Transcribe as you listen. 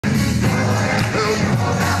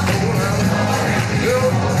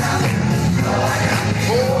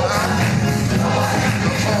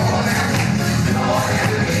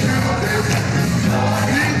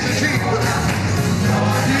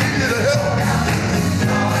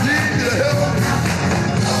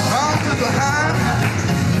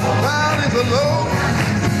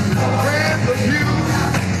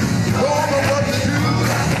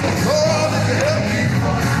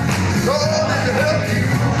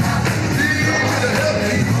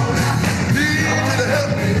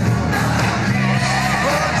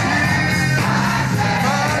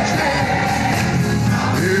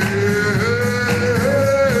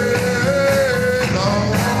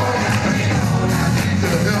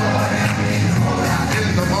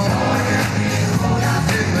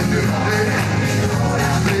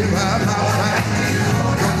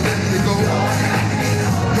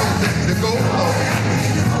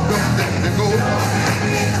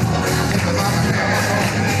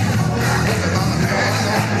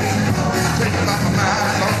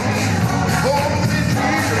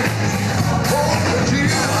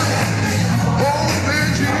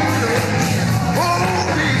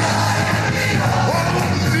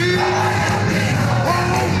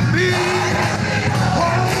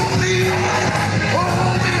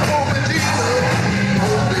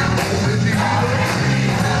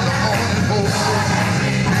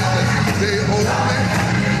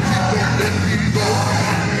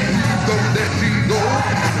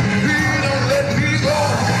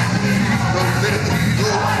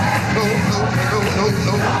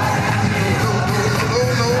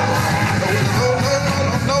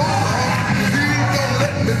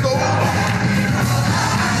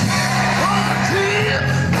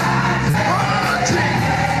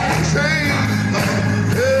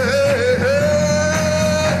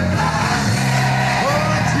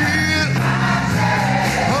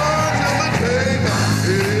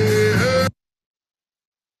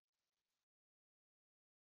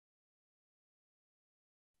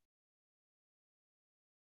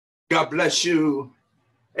God bless you.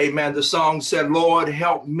 Amen. The song said, Lord,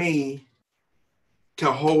 help me to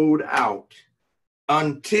hold out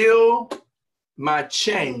until my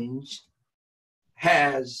change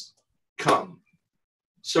has come.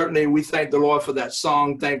 Certainly, we thank the Lord for that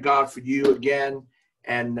song. Thank God for you again.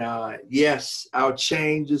 And yes, our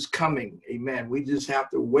change is coming. Amen. We just have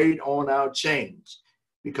to wait on our change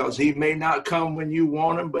because he may not come when you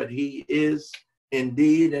want him, but he is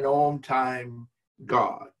indeed an on-time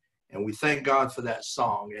God. And we thank God for that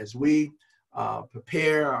song as we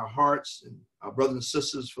prepare our hearts and our brothers and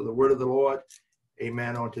sisters for the word of the Lord.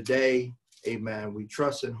 Amen. On today, amen. We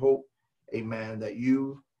trust and hope, amen, that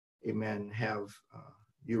you, amen,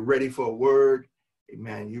 you're ready for a word.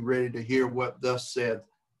 Amen. You're ready to hear what thus said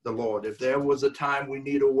the Lord. If there was a time we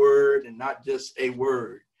need a word and not just a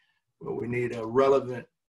word, but we need a relevant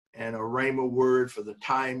and a rhema word for the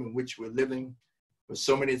time in which we're living. But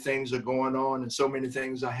so many things are going on and so many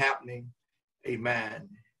things are happening. Amen.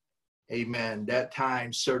 Amen. That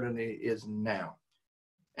time certainly is now.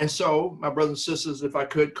 And so, my brothers and sisters, if I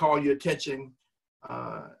could call your attention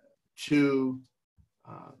to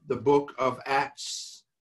the book of Acts,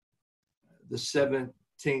 the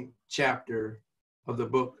 17th chapter of the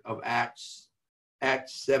book of Acts,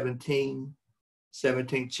 Acts 17th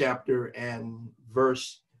chapter and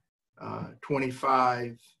verse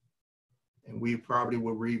 25. And we probably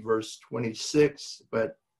will read verse 26,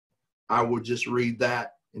 but I will just read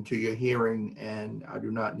that into your hearing, and I do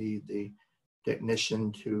not need the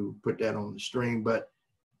technician to put that on the screen. But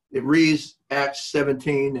it reads Acts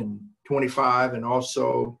 17 and 25, and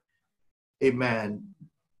also, amen,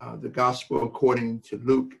 the gospel according to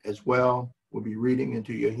Luke as well. We'll be reading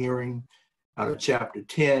into your hearing out of chapter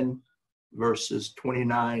 10, verses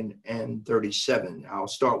 29 and 37. I'll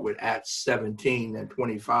start with Acts 17 and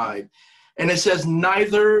 25. And it says,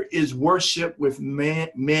 neither is worship with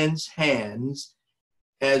men's hands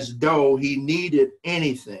as though he needed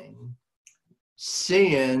anything,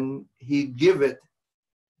 seeing he giveth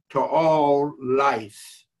to all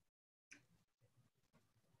life.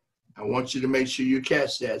 I want you to make sure you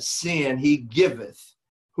catch that. Seeing he giveth,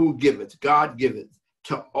 who giveth? God giveth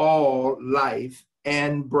to all life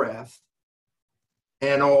and breath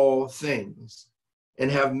and all things, and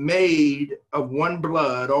have made of one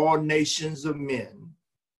blood all nations of men,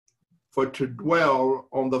 for to dwell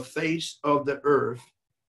on the face of the earth,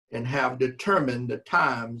 and have determined the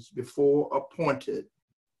times before appointed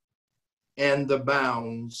and the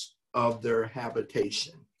bounds of their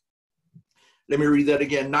habitation. Let me read that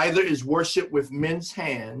again. Neither is worship with men's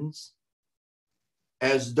hands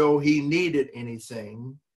as though he needed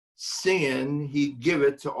anything, seeing he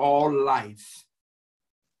giveth to all life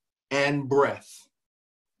and breath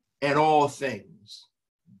and all things,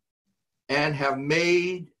 and have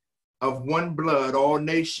made of one blood all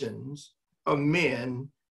nations of men,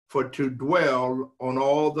 for to dwell on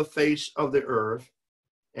all the face of the earth,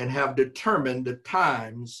 and have determined the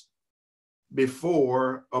times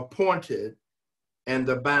before appointed and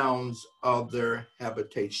the bounds of their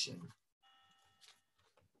habitation.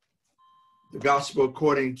 The gospel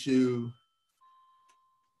according to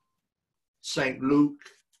St. Luke,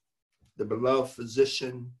 the beloved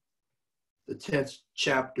physician, the 10th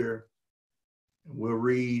chapter, and we'll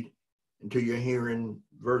read until you're hearing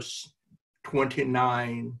verse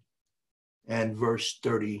 29 and verse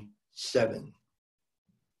 37.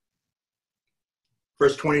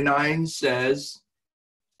 Verse 29 says,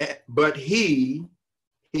 but he,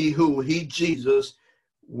 Jesus,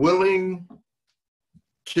 willing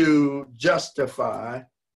to justify,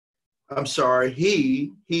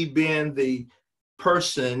 he being the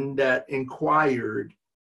person that inquired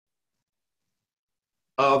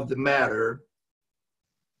of the matter,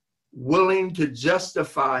 willing to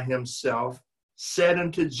justify himself, said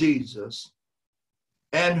unto Jesus,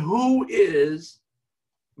 and who is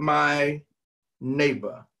my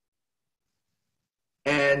neighbor?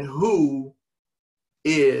 And who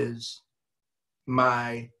is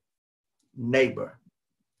my neighbor?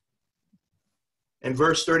 And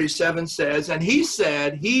verse 37 says, and he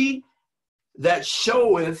said, he that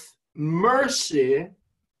showeth mercy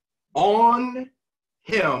on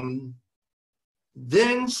him.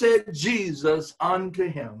 Then said Jesus unto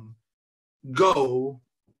him, go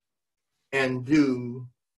and do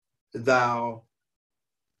thou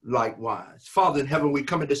likewise. Father in heaven, we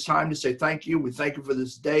come at this time to say thank you. We thank you for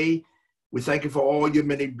this day. We thank you for all your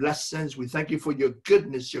many blessings. We thank you for your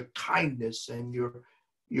goodness, your kindness, and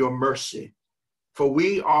your mercy. For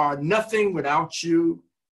we are nothing without you.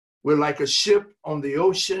 We're like a ship on the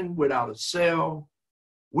ocean without a sail.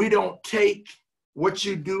 We don't take what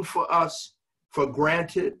you do for us for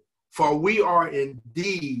granted, for we are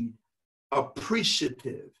indeed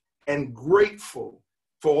appreciative and grateful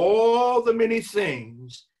for all the many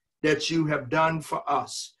things that you have done for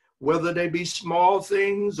us, whether they be small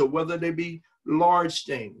things or whether they be large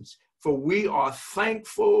things. For we are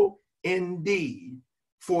thankful indeed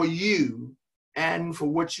for you and for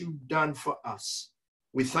what you've done for us.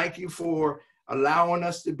 We thank you for allowing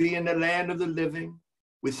us to be in the land of the living.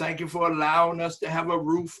 We thank you for allowing us to have a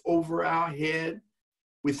roof over our head.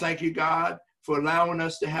 We thank you, God, for allowing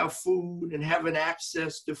us to have food and having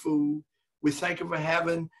access to food. We thank you for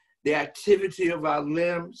having the activity of our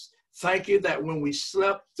limbs. Thank you that when we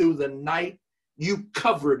slept through the night, you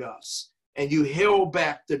covered us and you held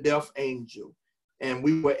back the death angel. And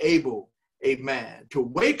we were able, amen, to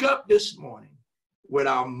wake up this morning with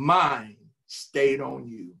our mind stayed on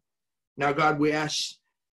you. Now, God, we ask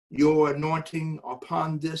your anointing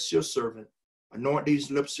upon this, your servant. Anoint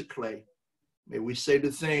these lips of clay. May we say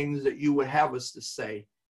the things that you would have us to say.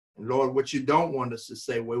 And Lord, what you don't want us to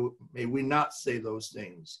say, may we not say those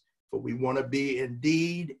things. For we want to be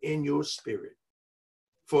indeed in your spirit.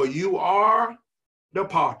 For you are the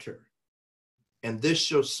potter, and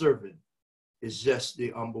this your servant is just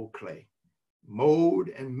the humble clay. Mold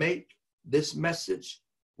and make this message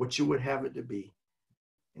what you would have it to be.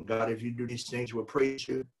 And God, if you do these things, we'll praise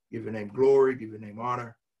you, give your name glory, give your name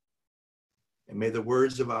honor. And may the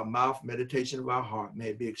words of our mouth, meditation of our heart, may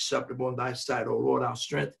it be acceptable in thy sight, O Lord, our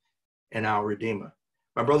strength and our Redeemer.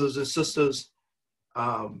 My brothers and sisters,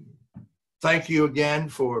 thank you again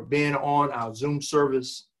for being on our Zoom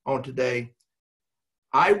service on today.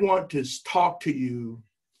 I want to talk to you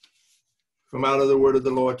from out of the word of the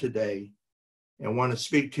Lord today and want to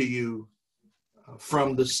speak to you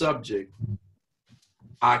from the subject,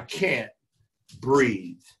 I can't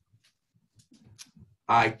breathe.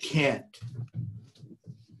 I can't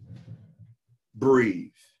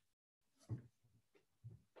breathe.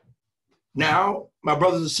 Now, my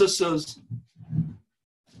brothers and sisters,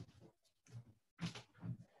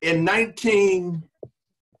 in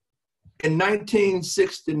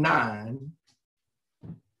 1969,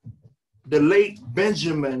 the late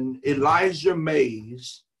Benjamin Elijah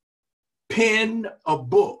Mays penned a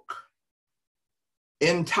book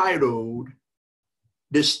entitled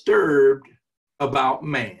Disturbed About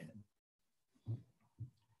Man.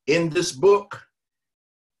 In this book,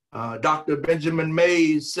 Dr. Benjamin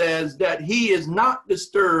Mays says that he is not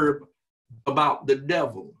disturbed about the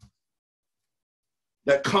devil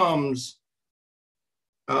that comes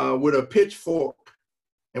with a pitchfork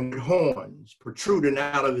and with horns protruding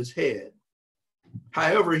out of his head.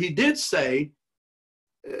 However, he did say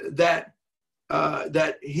that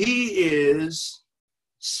he is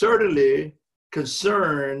certainly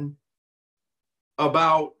concerned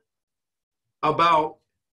about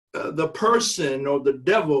the person or the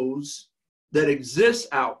devils that exist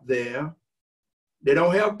out there. They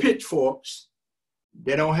don't have pitchforks.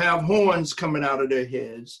 They don't have horns coming out of their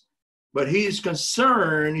heads. But he's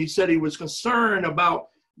concerned, he said he was concerned about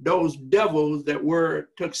those devils that wear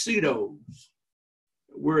tuxedos,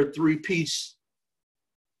 wear three-piece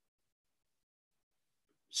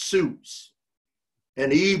suits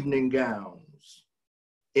and evening gowns.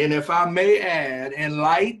 And if I may add, in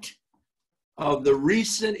light of the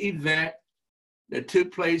recent event that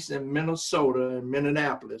took place in Minnesota and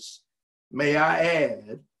Minneapolis, may I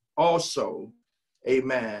add also,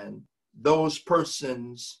 amen, those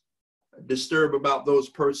persons, disturbed about those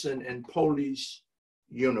persons in police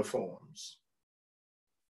uniforms.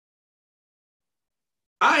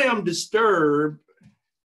 I am disturbed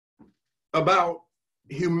about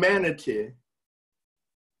humanity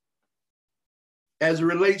as it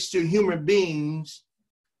relates to human beings'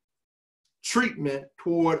 treatment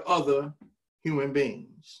toward other human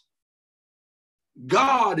beings.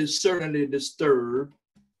 God is certainly disturbed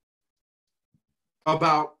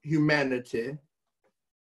about humanity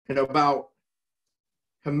and about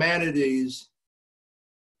humanity's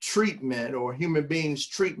treatment or human beings'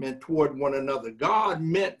 treatment toward one another. God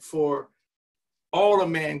meant for all of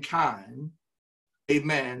mankind,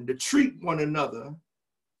 amen, to treat one another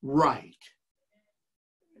right.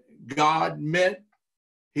 God meant,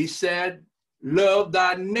 he said, love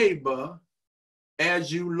thy neighbor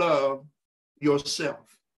as you love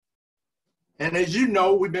yourself. And as you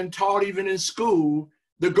know, we've been taught even in school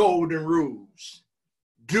the golden rules.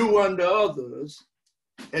 Do unto others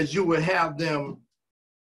as you would have them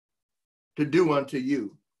to do unto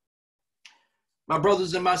you. My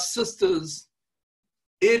brothers and my sisters,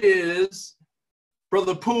 it is,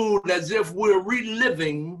 Brother Poole, as if we're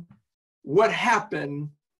reliving what happened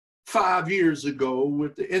 5 years ago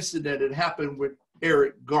with the incident that happened with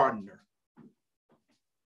Eric Gardner.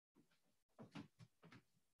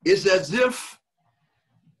 It's as if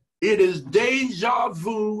it is deja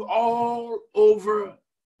vu all over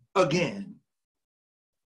again.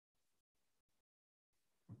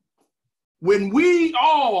 When we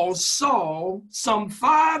all saw some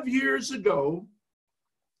 5 years ago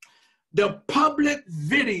the public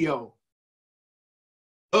video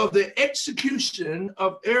of the execution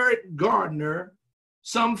of Eric Gardner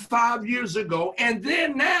some 5 years ago, and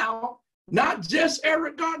then now, not just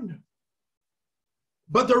Eric Gardner,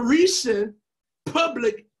 but the recent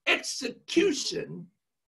public execution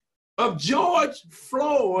of George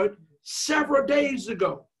Floyd several days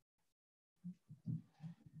ago.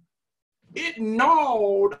 It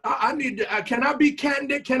gnawed. I need to, can I be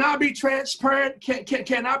candid? Can I be transparent?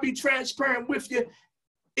 Can I be transparent with you?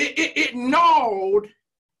 It gnawed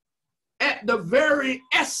at the very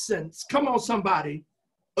essence, come on somebody,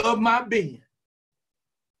 of my being.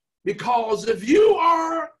 Because if you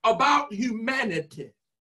are about humanity,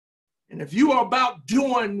 and if you are about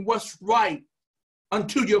doing what's right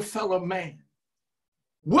unto your fellow man,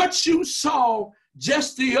 what you saw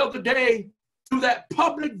just the other day through that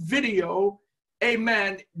public video,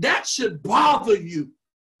 amen, that should bother you.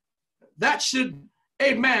 That should,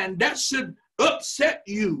 amen, that should upset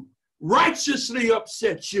you, righteously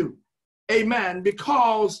upset you, amen,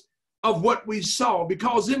 because of what we saw.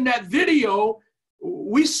 Because in that video,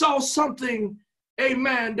 we saw something,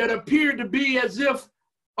 amen, that appeared to be as if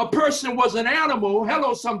a person was an animal.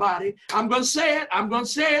 Hello, somebody. I'm going to say it. I'm going to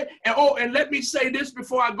say it. And and let me say this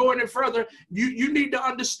before I go any further. You need to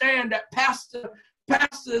understand that Pastor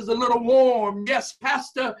is a little warm. Yes,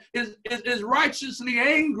 Pastor is righteously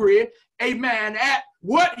angry, amen, at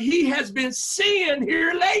what he has been seeing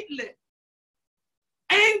here lately.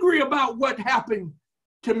 Angry about what happened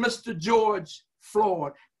to Mr. George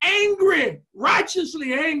Floyd. Angry,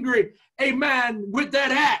 righteously angry, amen, with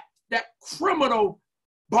that act, that criminal,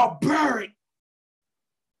 barbaric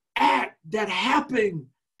act that happened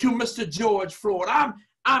to Mr. George Floyd.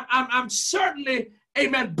 I'm certainly,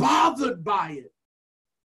 amen, bothered by it.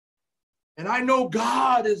 And I know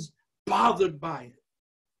God is bothered by it.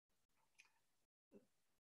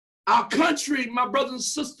 Our country, my brothers and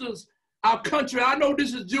sisters, our country, I know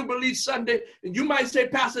this is Jubilee Sunday, and you might say,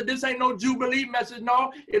 Pastor, this ain't no Jubilee message.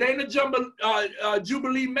 No, it ain't a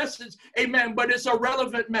Jubilee message, amen, but it's a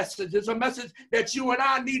relevant message. It's a message that you and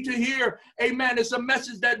I need to hear, amen. It's a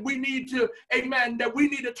message that we need to, amen, that we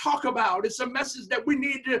need to talk about. It's a message that we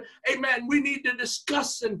need to, amen, we need to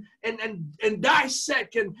discuss and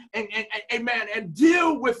dissect and amen, and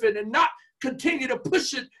deal with it and not continue to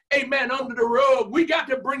push it, amen, under the rug. We got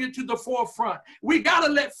to bring it to the forefront. We got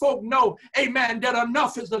to let folk know, amen, that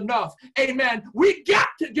enough is enough. Amen. We got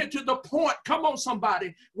to get to the point, come on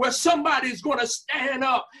somebody, where somebody's going to stand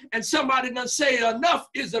up and somebody going to say enough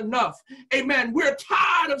is enough. Amen. We're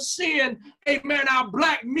tired of seeing, amen, our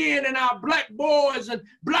black men and our black boys and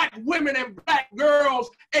black women and black girls,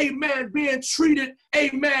 amen, being treated,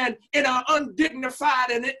 amen, in an undignified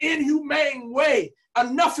and an inhumane way.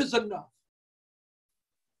 Enough is enough.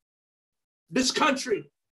 This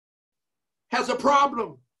country has a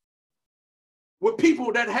problem with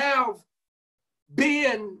people that have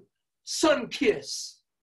been sun-kissed.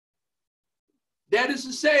 That is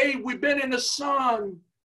to say, we've been in the sun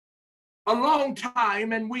a long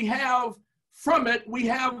time, and we have from it, we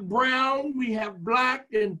have brown, we have black,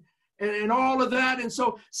 and all of that. And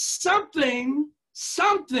so something,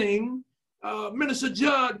 Minister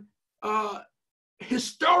Judd,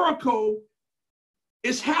 historical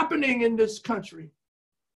is happening in this country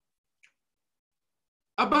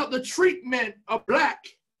about the treatment of black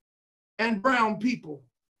and brown people.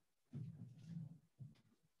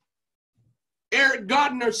 Eric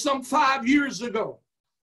Gardner, some 5 years ago,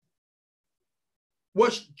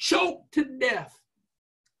 was choked to death.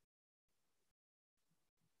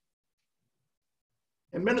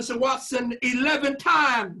 And Minister Watson, 11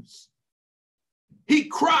 times he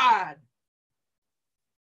cried.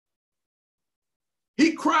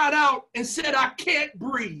 He cried out and said, I can't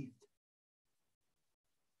breathe.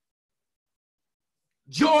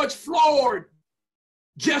 George Floyd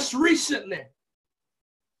just recently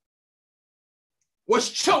was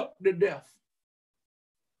choked to death.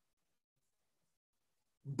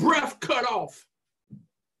 Breath cut off.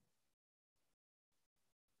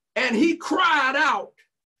 And he cried out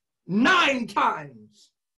 9 times,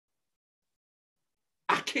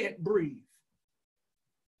 I can't breathe.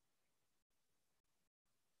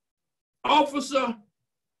 Officer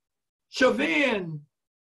Chauvin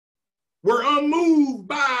were unmoved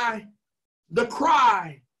by the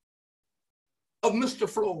cry of Mr.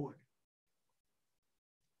 Floyd.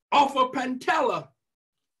 Officer Pantella,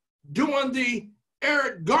 during the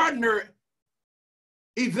Eric Gardner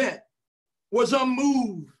event was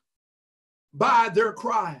unmoved by their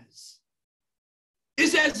cries.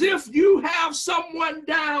 It's as if you have someone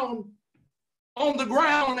down on the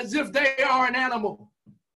ground as if they are an animal.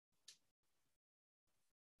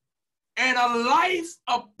 And a life,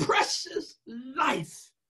 a precious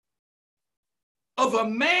life of a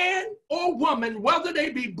man or woman, whether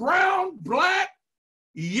they be brown, black,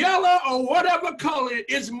 yellow, or whatever color,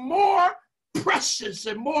 is more precious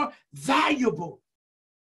and more valuable.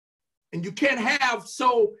 And you can't have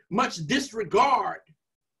so much disregard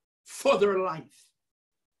for their life.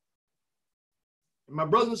 And my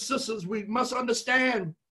brothers and sisters, we must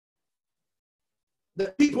understand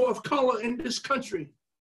that people of color in this country,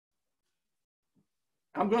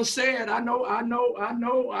 I'm going to say it. I know.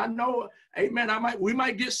 Amen. We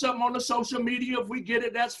might get something on the social media. If we get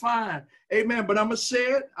it, that's fine. Amen. But I'm going to say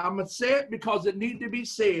it. I'm going to say it because it needs to be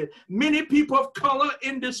said. Many people of color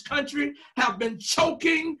in this country have been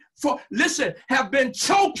choking for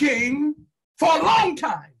a long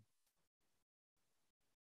time.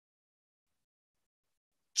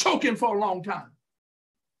 Choking for a long time.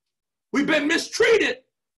 We've been mistreated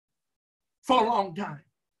for a long time.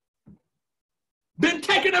 Been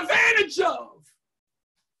taken advantage of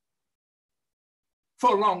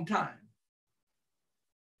for a long time,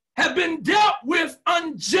 have been dealt with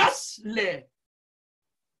unjustly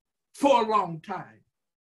for a long time.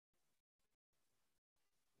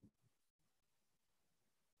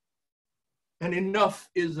 And enough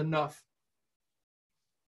is enough.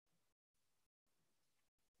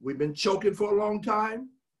 We've been choking for a long time.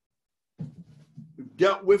 We've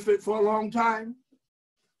dealt with it for a long time.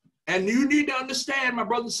 And you need to understand, my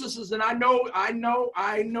brothers and sisters, and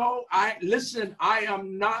listen, I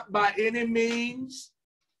am not by any means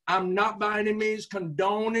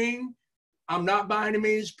condoning, I'm not by any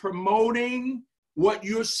means promoting what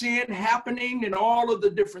you're seeing happening in all of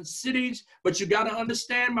the different cities, but you got to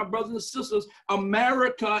understand, my brothers and sisters,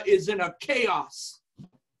 America is in a chaos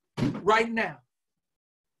right now.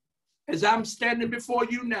 As I'm standing before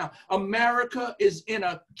you now, America is in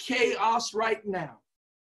a chaos right now.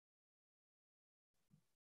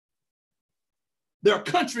 There are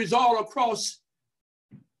countries all across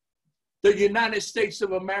the United States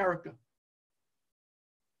of America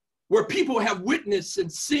where people have witnessed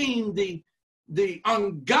and seen the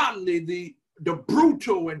ungodly, the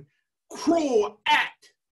brutal and cruel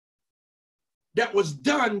act that was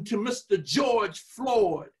done to Mr. George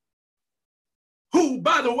Floyd, who,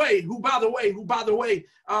 by the way,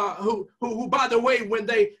 when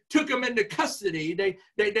they took him into custody,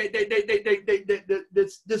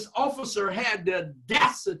 this officer had the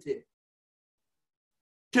audacity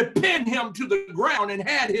to pin him to the ground and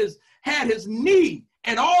had his knee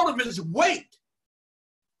and all of his weight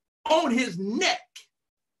on his neck.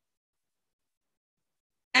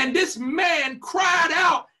 And this man cried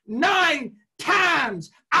out 9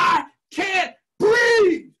 times, "I can't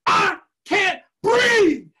breathe! I can't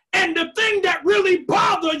breathe." And the thing that really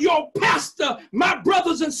bothered your pastor, my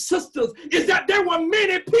brothers and sisters, is that there were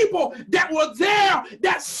many people that were there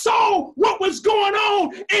that saw what was going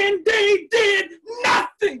on and they did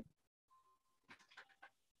nothing.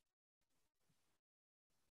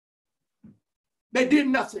 They did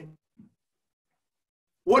nothing.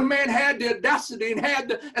 One man had the audacity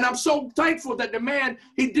and I'm so thankful that the man,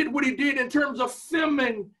 he did what he did in terms of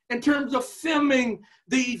filming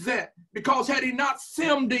the event. Because had he not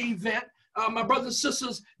filmed the event, my brothers and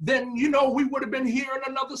sisters, then, we would have been hearing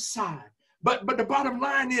another side. But the bottom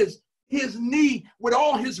line is his knee with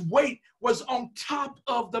all his weight was on top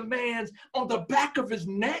of the man's, on the back of his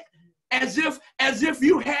neck, as if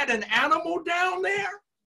you had an animal down there.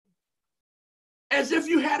 As if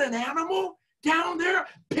you had an animal down there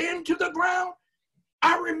pinned to the ground.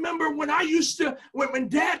 I remember when when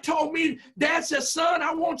Dad told me, Dad said, "Son,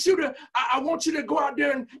 I want you to go out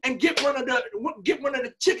there and get one of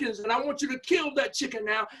the chickens, and I want you to kill that chicken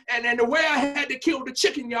now." And the way I had to kill the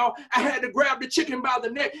chicken, y'all, I had to grab the chicken by the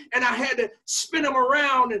neck and I had to spin him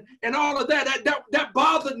around and all of that. That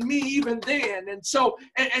bothered me even then. And so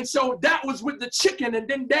that was with the chicken. And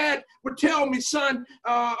then Dad would tell me, "Son,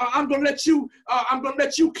 I'm gonna let you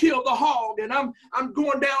kill the hog." And I'm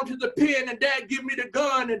going down to the pen, and Dad give me the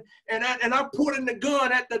gun and I'm putting the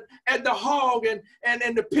gun at the hog and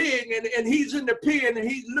the pig, and he's in the pen and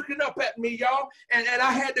he's looking up at me, y'all, and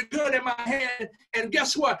I had the gun in my hand, and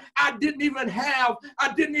guess what? I didn't even have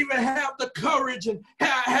the courage and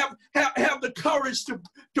have the courage to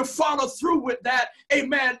follow through with that.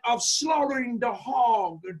 Amen. of slaughtering the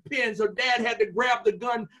hog and pens, or dad had to grab the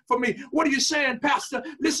gun for me. What are you saying, Pastor?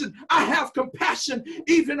 Listen, I have compassion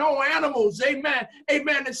even on animals. Amen.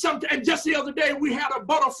 Amen. And just the other day, we had a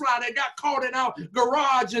butterfly that got caught in our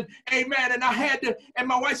garage, and amen. And I had to, and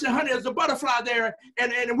my wife said, honey, there's a butterfly there.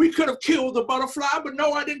 And we could have killed the butterfly, but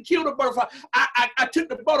no, I didn't kill the butterfly. I took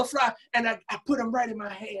the butterfly and I put him right in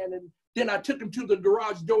my hand, and then I took him to the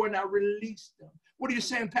garage door and I released him. What are you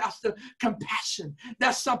saying, Pastor? Compassion.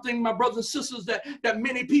 That's something, my brothers and sisters, that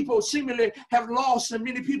many people seemingly have lost, and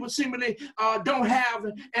many people seemingly don't have,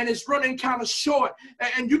 and it's running kind of short.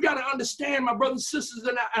 And you got to understand, my brothers and sisters,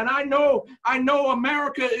 and I know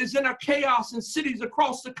America is in a chaos in cities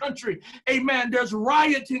across the country. Amen. There's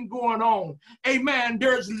rioting going on. Amen.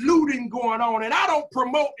 There's looting going on. And I don't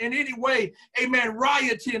promote in any way, amen,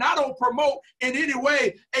 rioting. I don't promote in any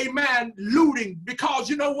way, amen, looting,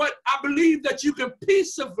 because you know what? I believe that you can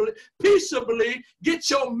peaceably get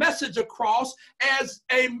your message across as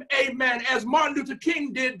amen, as Martin Luther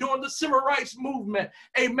King did during the civil rights movement.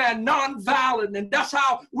 Amen. Nonviolent, and that's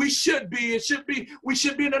how we should be. We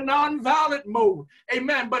should be in a nonviolent mode.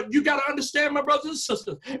 Amen. But you got to understand, my brothers and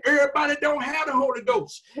sisters, everybody don't have the Holy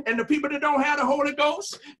Ghost, and the people that don't have the Holy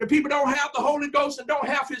Ghost, the people don't have the Holy Ghost and don't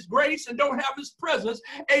have His grace and don't have His presence.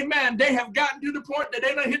 Amen. They have gotten to the point that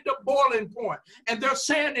they don't hit the boiling point, and they're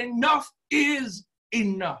saying enough is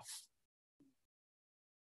enough.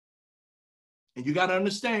 And you got to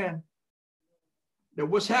understand that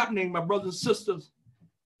what's happening, my brothers and sisters,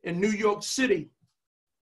 in New York City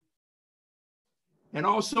and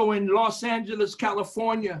also in Los Angeles,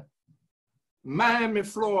 California, Miami,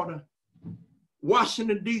 Florida,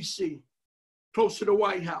 Washington, D.C., close to the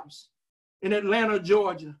White House, in Atlanta,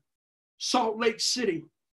 Georgia, Salt Lake City,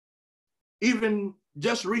 even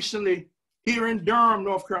just recently here in Durham,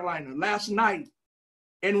 North Carolina, last night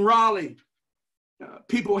in Raleigh,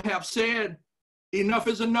 people have said enough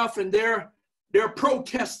is enough, and they're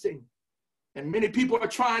protesting. And many people are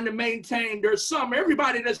trying to maintain.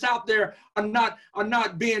 Everybody that's out there are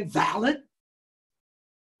not being violent,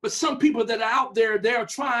 but some people that are out there, they're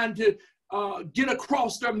trying to get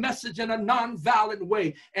across their message in a nonviolent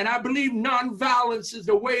way. And I believe nonviolence is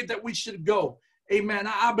the way that we should go. Amen.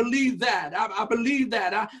 I believe that. I believe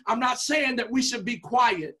that. I'm not saying that we should be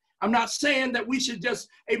quiet. I'm not saying that we should just,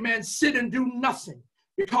 amen, sit and do nothing,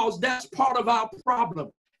 because that's part of our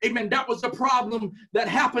problem. Amen. That was the problem that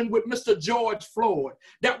happened with Mr. George Floyd.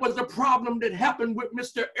 That was the problem that happened with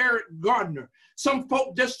Mr. Eric Gardner. Some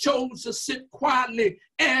folk just chose to sit quietly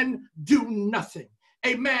and do nothing.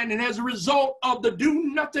 Amen. And as a result of the do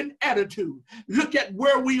nothing attitude, look at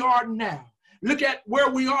where we are now. Look at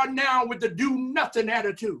where we are now with the do nothing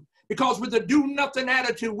attitude. Because with the do nothing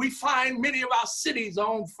attitude, we find many of our cities are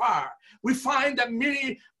on fire. We find that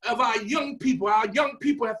many of our young people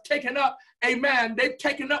have taken up, amen, they've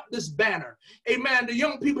taken up this banner. Amen. The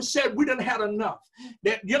young people said we done had enough.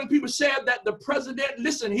 That young people said that the president,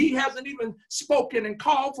 listen, he hasn't even spoken and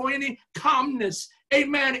called for any calmness,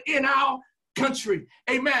 amen, in our country.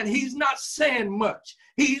 Amen. He's not saying much.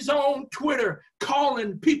 He's on Twitter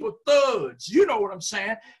calling people thugs. You know what I'm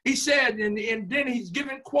saying? He said, and then he's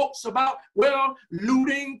giving quotes about, well,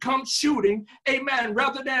 looting comes shooting. Amen.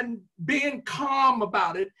 Rather than being calm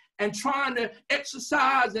about it and trying to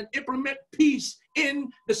exercise and implement peace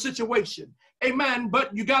in the situation. Amen.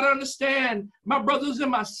 But you got to understand, my brothers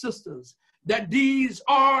and my sisters, that these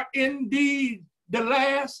are indeed the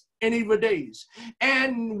last and evil days.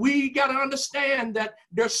 And we got to understand that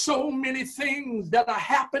there's so many things that are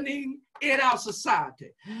happening in our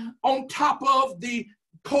society. On top of the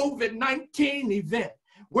COVID-19 event,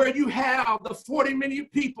 where you have the 40 million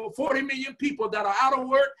people that are out of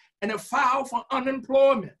work and have filed for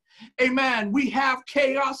unemployment. Amen. We have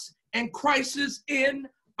chaos and crisis in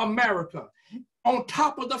America. On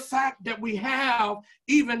top of the fact that we have,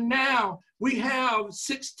 even now, we have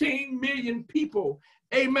 16 million people,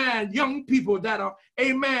 amen, young people that are,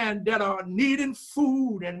 amen, that are needing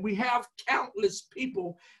food. And we have countless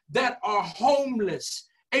people that are homeless,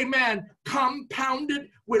 amen, compounded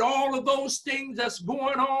with all of those things that's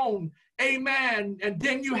going on, amen. And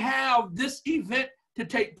then you have this event to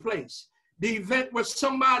take place, the event where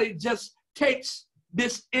somebody just takes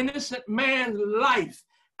this innocent man's life.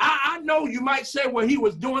 I know you might say, well, he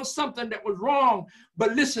was doing something that was wrong,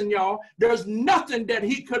 but listen, y'all, there's nothing that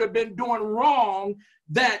he could have been doing wrong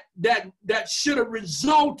that should have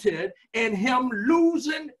resulted in him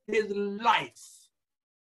losing his life.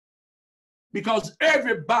 Because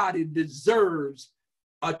everybody deserves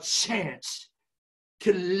a chance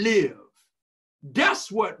to live.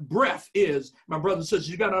 That's what breath is, my brothers and sisters.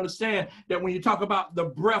 You got to understand that when you talk about the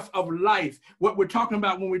breath of life, what we're talking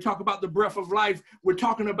about when we talk about the breath of life, we're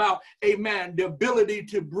talking about, amen, the ability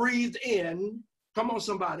to breathe in, come on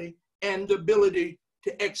somebody, and the ability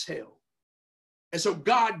to exhale. And so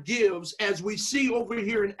God gives, as we see over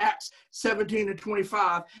here in Acts 17 and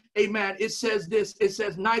 25, amen, it says this, it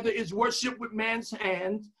says, neither is worship with man's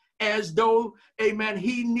hands, as though, amen,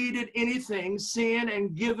 he needed anything, sin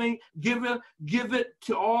and give it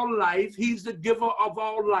to all life. He's the giver of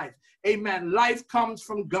all life. Amen. Life comes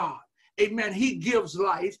from God. Amen. He gives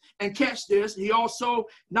life. And catch this, he also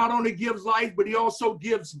not only gives life, but he also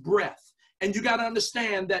gives breath. And you got to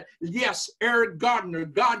understand that, yes, Eric Gardner,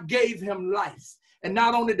 God gave him life. And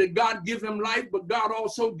not only did God give him life, but God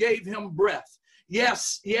also gave him breath.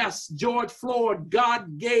 Yes, yes, George Floyd,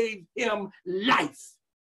 God gave him life.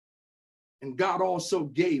 And God also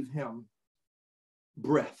gave him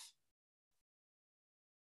breath.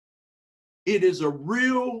 It is a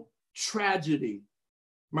real tragedy,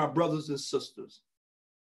 my brothers and sisters,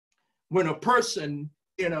 when a person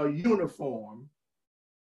in a uniform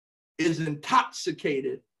is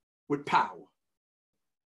intoxicated with power.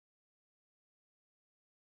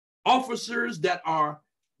 Officers that are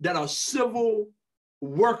civil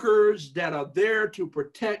workers that are there to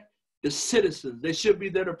protect the citizens. They should be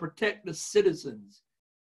there to protect the citizens,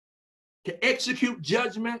 to execute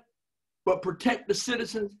judgment, but protect the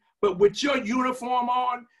citizens. But with your uniform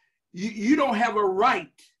on, you don't have a right.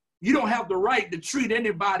 You don't have the right to treat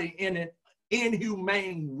anybody in an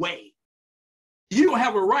inhumane way. You don't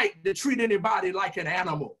have a right to treat anybody like an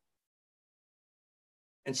animal.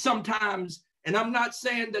 And sometimes, and I'm not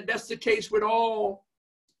saying that that's the case with all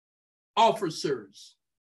officers,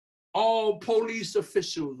 all police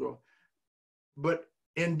officials, but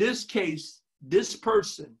in this case, this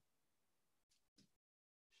person,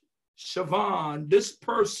 Siobhan, this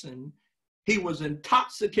person, he was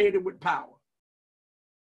intoxicated with power.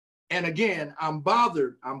 And again, I'm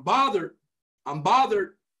bothered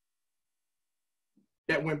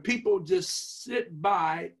that when people just sit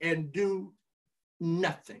by and do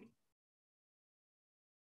nothing.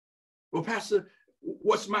 Well, Pastor,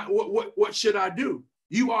 what should I do?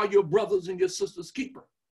 You are your brothers and your sisters' keeper.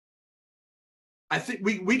 I think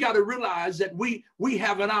we got to realize that we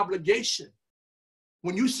have an obligation.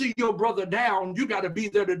 When you see your brother down, you got to be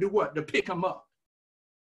there to do what? To pick him up.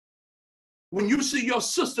 When you see your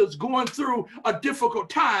sister's going through a difficult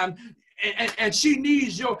time and she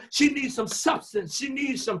needs some substance, she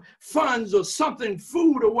needs some funds or something,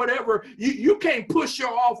 food or whatever, you can't push her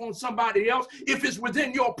off on somebody else if it's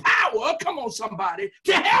within your power, come on somebody,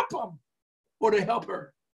 to help them or to help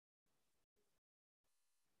her.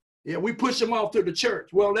 Yeah, we push them off to the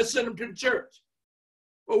church. Well, let's send them to the church.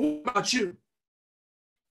 Well, what about you?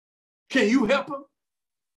 Can you help them?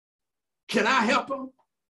 Can I help them?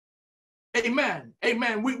 Amen.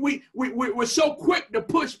 Amen. We're so quick to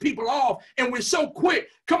push people off, and we're so quick,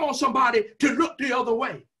 come on somebody, to look the other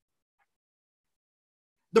way.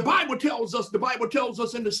 The Bible tells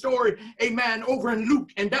us in the story, amen, over in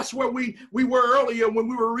Luke, and that's where we were earlier when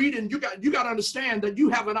we were reading. You got to understand that you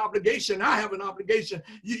have an obligation. I have an obligation.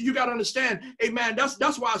 You got to understand, amen.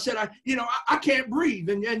 That's why I said I can't breathe,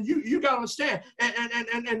 and you got to understand.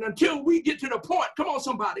 And until we get to the point, come on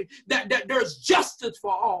somebody, that there's justice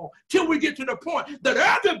for all, till we get to the point that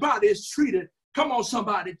everybody is treated. Come on,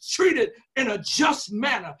 somebody, treated in a just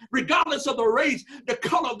manner, regardless of the race, the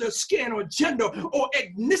color of their skin, or gender, or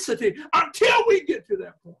ethnicity, until we get to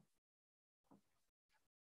that point.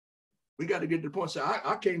 We got to get to the point and say,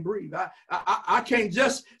 I can't breathe. I can't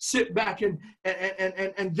just sit back and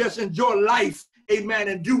just enjoy life, amen,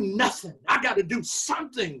 and do nothing. I got to do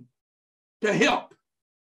something to help.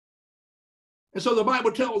 And so the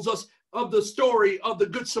Bible tells us of the story of the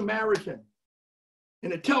Good Samaritan.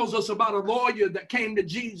 And it tells us about a lawyer that came to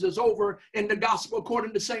Jesus over in the gospel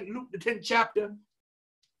according to St. Luke, the 10th chapter.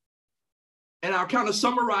 And I'll kind of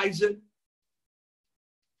summarize it.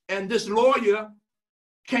 And this lawyer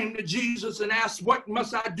came to Jesus and asked, what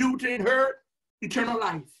must I do to inherit eternal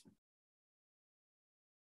life?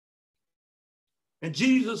 And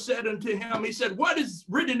Jesus said unto him, he said, what is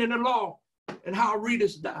written in the law, and how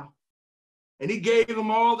readest thou? And he gave him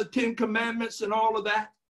all the 10 commandments and all of that.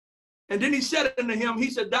 And then he said unto him, he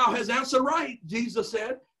said, thou hast answered right. Jesus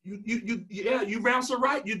said, you've answered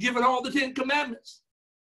right. You've given all the 10 commandments.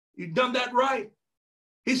 You've done that right.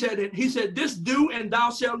 He said, this do and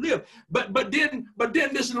thou shalt live. But then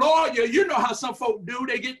this lawyer, you know how some folk do.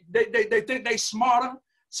 They think they smarter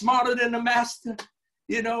than the master.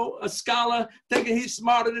 You know, a scholar thinking he's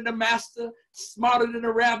smarter than the master, smarter than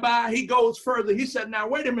the rabbi. He goes further. He said, now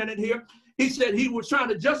wait a minute here. he said he was trying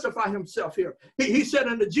to justify himself here. He said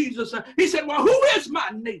unto Jesus, he said, well, who is my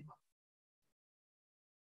neighbor?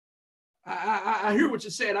 I hear what you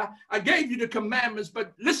said. I gave you the commandments,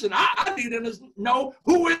 but listen, I need to know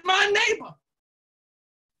who is my neighbor.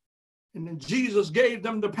 And then Jesus gave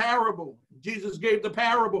them the parable. Jesus gave the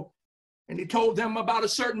parable, and he told them about a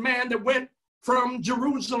certain man that went from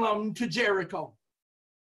Jerusalem to Jericho.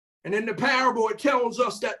 And in the parable, it tells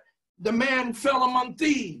us that the man fell among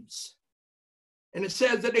thieves. And it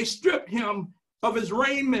says that they stripped him of his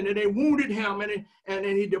raiment, and they wounded him, and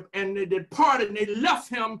they departed, and they left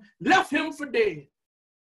him for dead.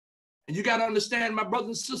 And you got to understand, my brothers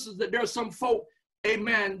and sisters, that there are some folk,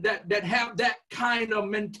 amen, that have that kind of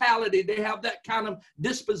mentality. They have that kind of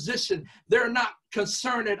disposition. They're not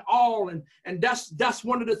concerned at all. And that's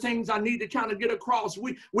one of the things I need to kind of get across.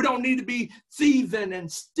 We don't need to be thieving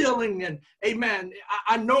and stealing, and amen.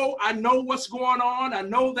 I know what's going on. I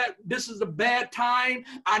know that this is a bad time.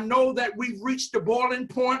 I know that we've reached the boiling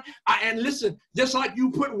point. And listen, just like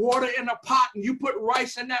you put water in a pot and you put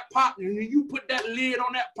rice in that pot and you put that lid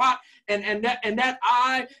on that pot, and that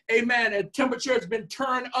eye, amen, and temperature has been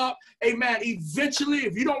turned up, amen. Eventually,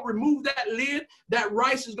 if you don't remove that lid, that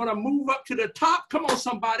rice is going to move up to the top. Come on,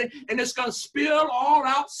 somebody, and it's going to spill all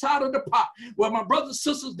outside of the pot. Well, my brothers and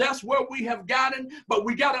sisters, that's where we have gotten, but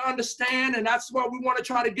we got to understand, and that's why we want to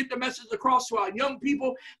try to get the message across to our young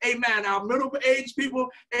people, amen, our middle-aged people,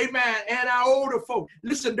 amen, and our older folk.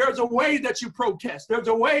 Listen, there's a way that you protest. There's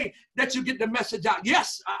a way that you get the message out.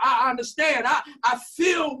 Yes, I understand. I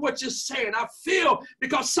feel what you're saying. I feel,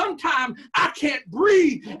 because sometimes I can't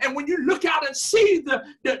breathe, and when you look out and see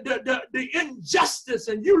the injustice,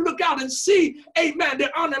 and you look out and see, amen, the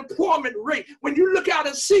unemployment rate, when you look out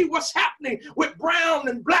and see what's happening with brown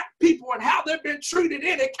and black people and how they've been treated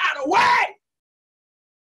any kind of way,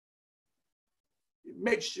 it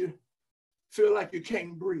makes you feel like you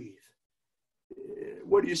can't breathe.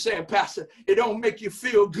 What are you saying, Pastor? It don't make you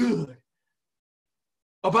feel good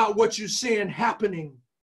about what you're seeing happening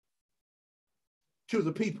to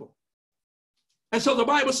the people. And so the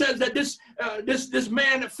Bible says that this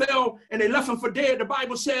man that fell and they left him for dead, the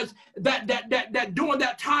Bible says that during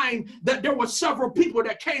that time that there were several people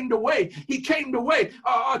that came the way. He came the way.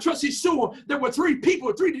 Trustee Sewell, there were three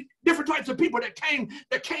different types of people that came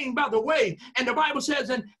by the way. And the Bible says,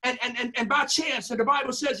 and by chance, and the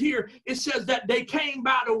Bible says here, it says that they came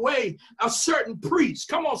by the way, a certain priest.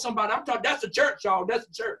 Come on, somebody. I'm talking, that's the church, y'all. That's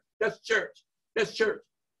the church. That's church. That's church.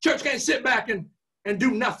 Church can't sit back and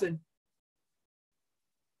do nothing.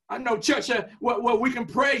 I know church said, well, we can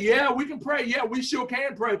pray. Yeah, we can pray. Yeah, we sure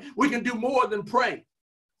can pray. We can do more than pray.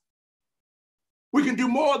 We can do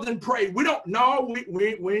more than pray. We don't know.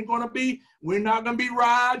 We ain't going to be, we're not going to be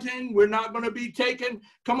rioting. We're not going to be taking,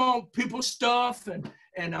 come on, people's stuff. And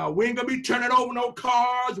we ain't going to be turning over no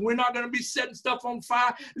cars. We're not going to be setting stuff on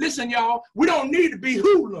fire. Listen, y'all, we don't need to be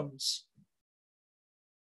hoodlums.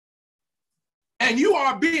 And you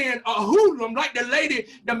are being a hoodlum, like the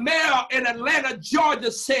mayor in Atlanta,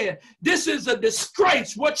 Georgia said. This is a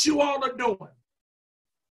disgrace what you all are doing.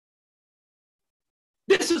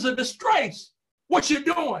 This is a disgrace what you're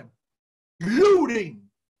doing. Looting,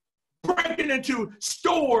 breaking into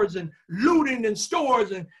stores and looting in stores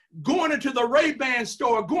and going into the Ray-Ban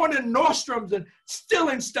store, going to Nordstrom's and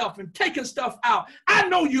stealing stuff and taking stuff out. I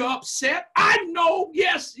know you're upset. I know,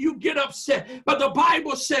 yes, you get upset. But the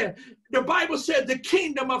Bible said the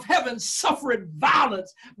kingdom of heaven suffered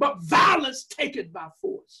violence, but violence taken by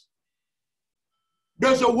force.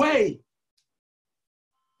 There's a way.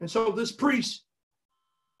 And so this priest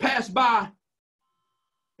passed by,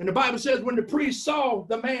 and the Bible says when the priest saw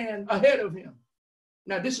the man ahead of him.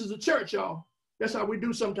 Now, this is the church, y'all. That's how we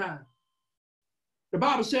do sometimes. The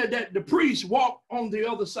Bible said that the priest walked on the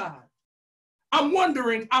other side. I'm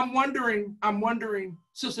wondering,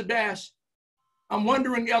 Sister Dash. I'm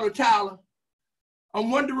wondering, Elder Tyler. I'm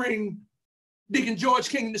wondering, Deacon George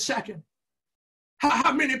King II.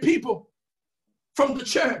 How many people from the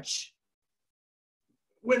church,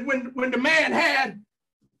 when the man had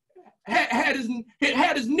his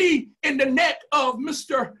knee in the neck of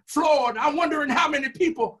Mr. Floyd, I'm wondering how many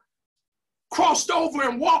people crossed over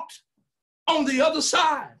and walked on the other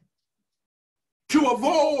side to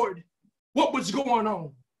avoid what was going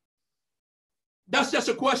on. That's just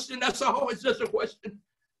a question. That's always just a question.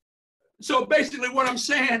 So basically what I'm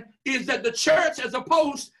saying is that the church, as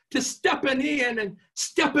opposed to stepping in and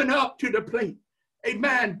stepping up to the plate,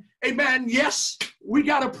 amen, amen, yes, we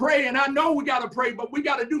got to pray, and I know we got to pray, but we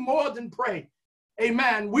got to do more than pray.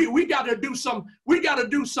 Amen. We got to do some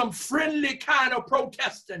friendly kind of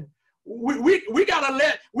protesting. we gotta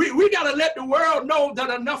let the world know that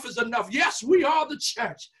enough is enough. Yes, we are the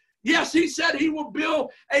church. Yes, he said he will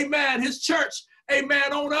build, amen, his church,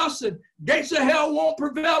 amen, on us, and gates of hell won't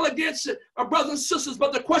prevail against it, our brothers and sisters.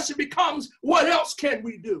 But the question becomes, what else can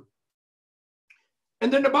we do?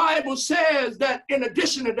 And then the Bible says that in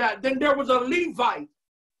addition to that, then there was a Levite.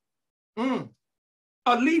 A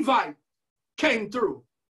Levite came through.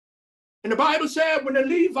 And the Bible said when the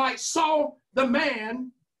Levite saw the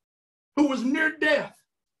man who was near death,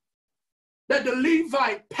 that the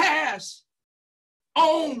Levite passed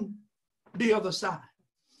on the other side.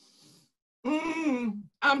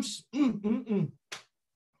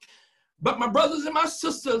 But my brothers and my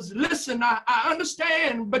sisters, listen, I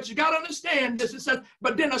understand, but you got to understand this. It says,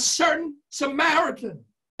 but then a certain Samaritan,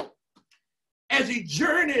 as he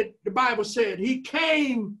journeyed, the Bible said, he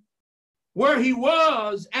came where he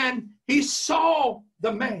was and he saw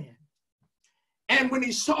the man. And when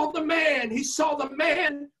he saw the man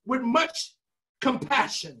with much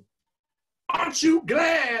compassion. Aren't you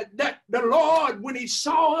glad that the Lord, when he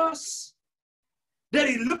saw us, that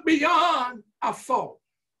he looked beyond our fault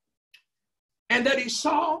and that he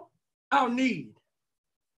saw our need?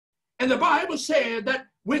 And the Bible said that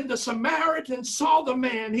when the Samaritan saw the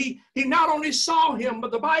man, he not only saw him,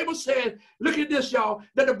 but the Bible said, look at this, y'all,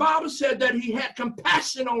 that the Bible said that he had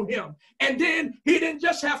compassion on him. And then he didn't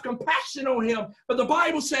just have compassion on him, but the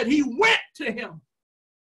Bible said he went to him.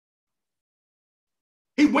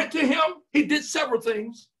 He went to him. He did several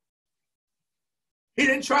things. He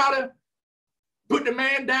didn't try to put the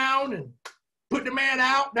man down and put the man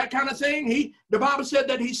out, that kind of thing. The Bible said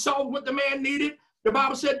that he saw what the man needed. The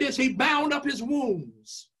Bible said this, he bound up his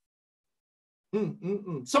wounds.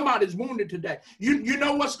 Somebody's wounded today. You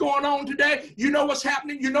know what's going on today? You know what's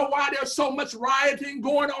happening? You know why there's so much rioting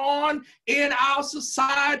going on in our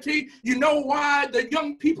society? You know why the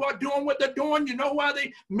young people are doing what they're doing? You know why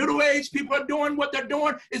the middle-aged people are doing what they're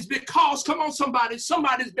doing? It's because, come on,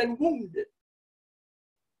 somebody's been wounded.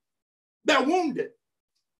 They're wounded.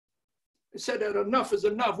 They said that enough is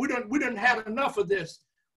enough. We didn't have enough of this.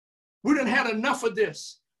 We didn't have enough of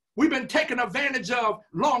this. We've been taken advantage of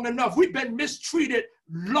long enough. We've been mistreated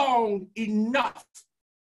long enough.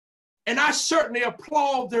 And I certainly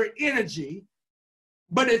applaud their energy,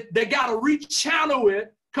 but they got to rechannel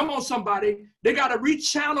it. Come on, somebody. They got to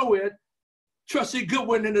rechannel it, Trustee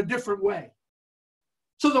Goodwin, in a different way.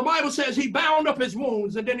 So the Bible says he bound up his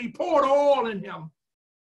wounds, and then he poured oil in him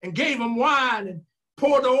and gave him wine and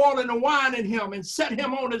poured the oil and the wine in him and set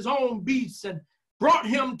him on his own beast and brought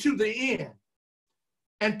him to the inn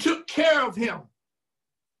and took care of him.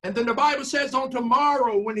 And then the Bible says on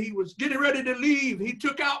tomorrow, when he was getting ready to leave, he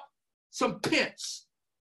took out some pence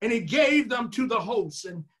and he gave them to the host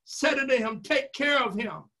and said unto him, take care of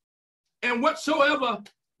him, and whatsoever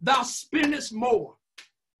thou spendest more.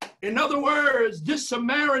 In other words, this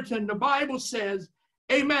Samaritan, the Bible says,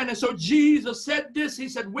 amen. And so Jesus said this, he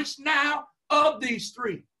said, which now of these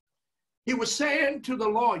three? He was saying to the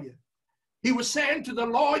lawyer,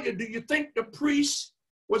 do you think the priest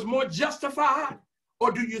was more justified?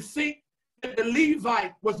 Or do you think that the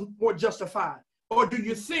Levite was more justified? Or do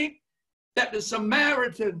you think that the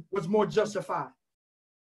Samaritan was more justified?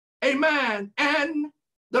 Amen. And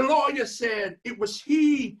the lawyer said it was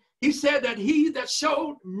he. He said that he that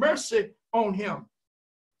showed mercy on him.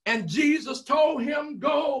 And Jesus told him,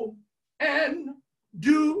 go and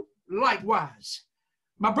do likewise.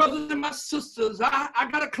 My brothers and my sisters, I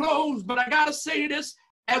got to close, but I got to say this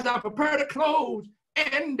as I prepare to close,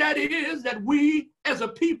 and that is that we as a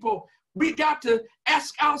people, we got to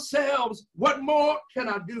ask ourselves, what more can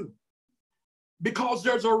I do? Because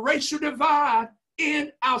there's a racial divide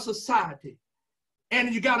in our society.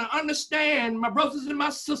 And you got to understand, my brothers and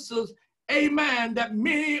my sisters, amen, that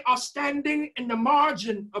many are standing in the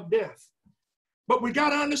margin of death. But we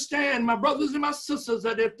got to understand, my brothers and my sisters,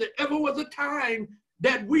 that if there ever was a time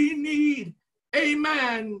that we need,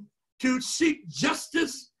 amen, to seek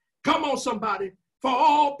justice, come on somebody, for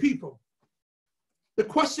all people. The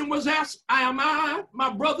question was asked, am I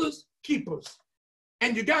my brother's keepers?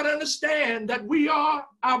 And you got to understand that we are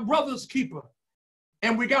our brother's keeper.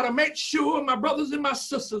 And we got to make sure, my brothers and my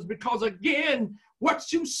sisters, because again,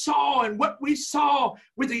 what you saw and what we saw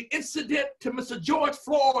with the incident to Mr. George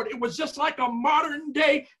Floyd, it was just like a modern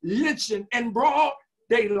day lynching in broad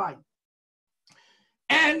daylight.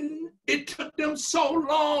 And it took them so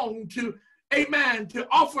long to, amen, to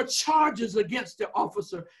offer charges against the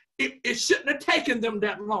officer. It shouldn't have taken them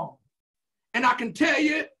that long. And I can tell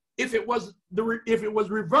you, if it was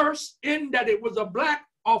reversed in that it was a black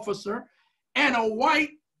officer and a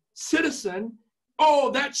white citizen,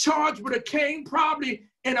 oh, that charge would have came probably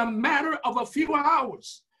in a matter of a few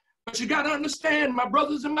hours. But you got to understand, my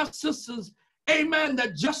brothers and my sisters, amen,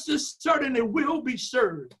 that justice certainly will be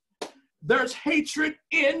served. There's hatred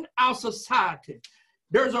in our society.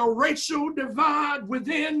 There's a racial divide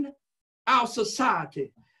within our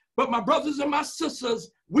society. But my brothers and my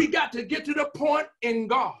sisters, we got to get to the point in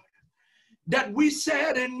God that we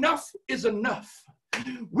said enough is enough.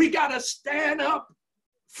 We got to stand up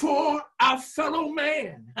for our fellow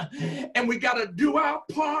man. And we got to do our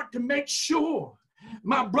part to make sure,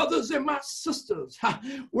 my brothers and my sisters,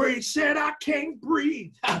 where he said, I can't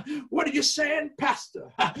breathe. What are you saying,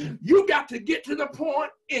 Pastor? You got to get to the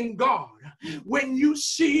point in God when you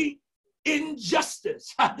see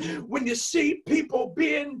injustice, when you see people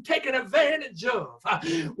being taken advantage of,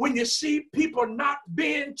 when you see people not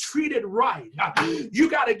being treated right, you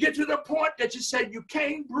got to get to the point that you say you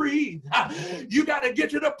can't breathe. You got to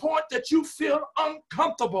get to the point that you feel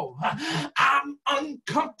uncomfortable. I'm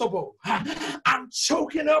uncomfortable. I'm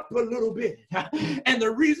choking up a little bit. And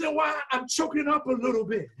the reason why I'm choking up a little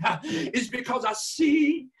bit is because I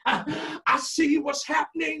see what's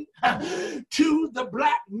happening to the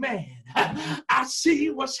black man. I see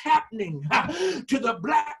what's happening to the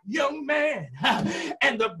black young man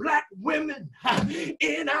and the black women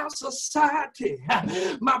in our society.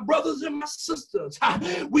 My brothers and my sisters,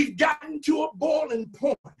 we've gotten to a boiling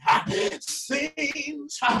point.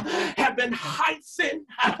 Things have been heightened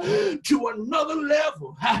to another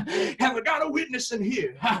level. Have I got a witness in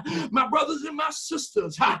here? My brothers and my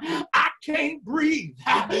sisters, I can't breathe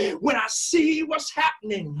when I see what's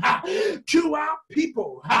happening to our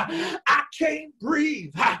people. I can't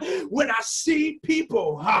breathe when I see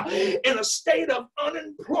people in a state of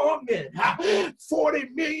unemployment. 40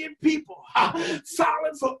 million people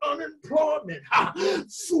filing for unemployment,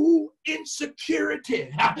 food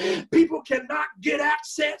insecurity. People cannot get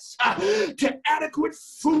access to adequate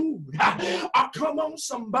food. Oh, come on,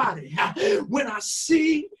 somebody. When I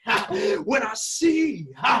see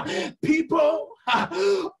people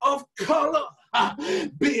of color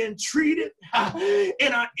being treated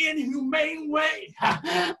in an inhumane way,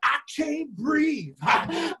 I can't breathe.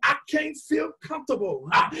 I can't feel comfortable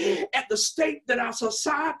at the state that our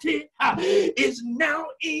society is now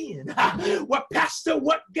in. Well, Pastor,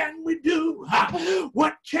 what can we do?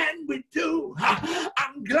 What can we do?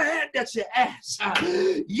 I'm glad that you asked.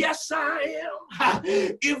 Yes, I am.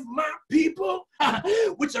 If my people,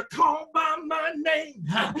 which are called by my name,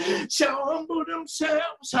 shall humble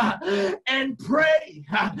themselves and pray,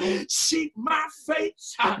 seek my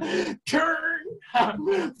face, turn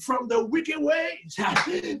from the wicked ways,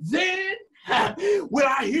 then will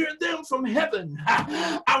I hear them from heaven.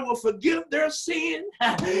 I will forgive their sin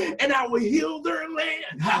and I will heal their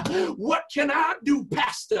land. What can I do,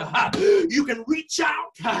 Pastor? You can reach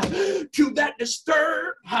out to that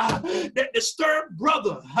disturbed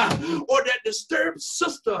brother or that disturbed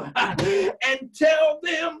sister and tell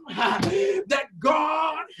them that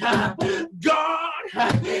God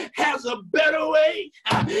has a better way,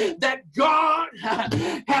 that God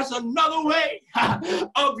has another way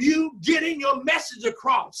of you getting your message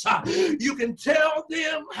across. You can tell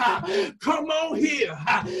them, come on here,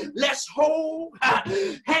 let's hold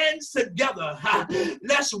hands together,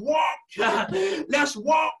 let's walk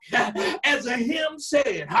as a hymn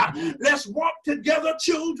said, let's walk together,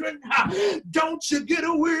 children, don't you get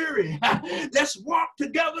a weary. Let's walk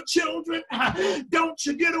together, children, don't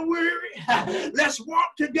you get a weary. Let's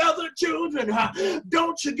walk together, children,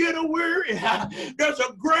 don't you get a weary. There's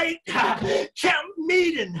a great camp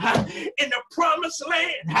meeting in the promised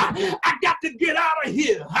land. I got to get out of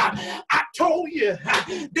here. I told you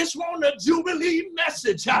this wasn't a Jubilee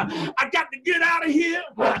message. I got to get out of here.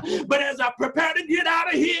 But as I prepare to get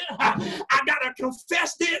out of here, I got to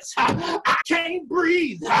confess this. I can't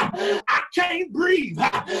breathe. I can't breathe.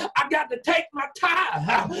 I got to take my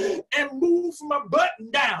tie and move my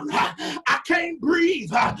button down. I can't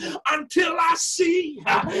breathe until I see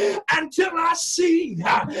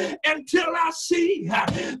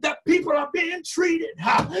that people are being treated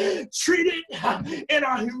in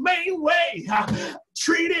a humane way,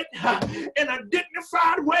 treated in a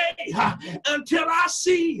dignified way, until I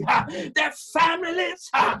see that families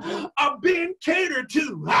are being catered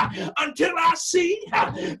to, until I see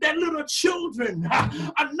that little children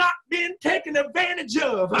are not being taken advantage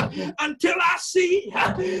of, until I see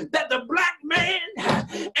that the black man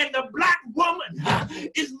and the black woman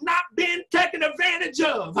is not being taken advantage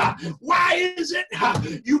of. Why is it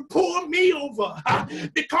you pull me over?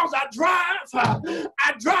 Because I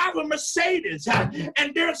drive a Mercedes,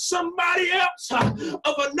 and there's somebody else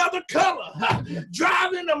of another color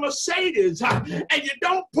driving a Mercedes, and you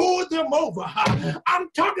don't pull them over. I'm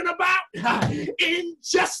talking about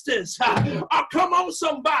injustice. Come on,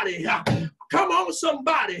 somebody. Come on,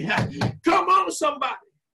 somebody. Come on, somebody.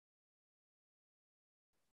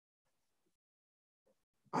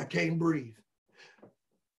 I can't breathe.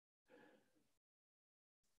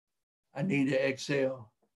 I need to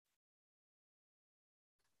exhale.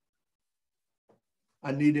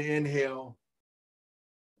 I need to inhale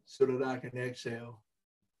so that I can exhale.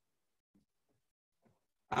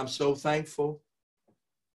 I'm so thankful.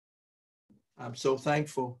 I'm so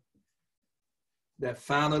thankful that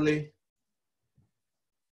finally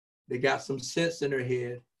they got some sense in their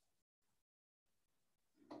head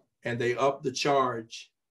and they upped the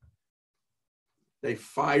charge. They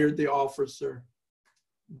fired the officer.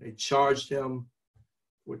 They charged him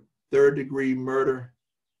with third-degree murder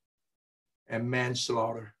and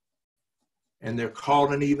manslaughter. And they're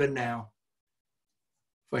calling even now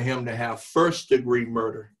for him to have first-degree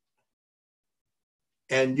murder.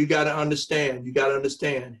 And you got to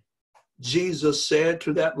understand, Jesus said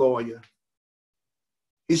to that lawyer,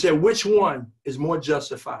 he said, which one is more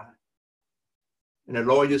justified? And the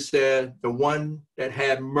lawyer said, the one that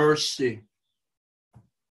had mercy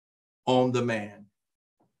on the man.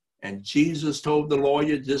 And Jesus told the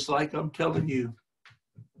lawyer, just like I'm telling you,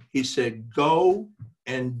 he said, go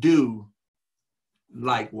and do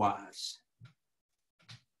likewise.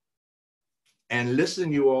 And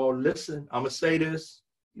listen, you all, listen, I'm going to say this.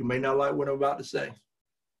 You may not like what I'm about to say.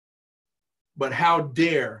 But how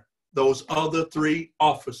dare those other three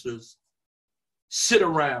officers sit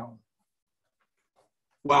around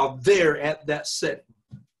while they're at that setting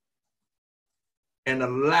and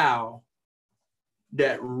allow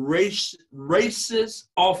that racist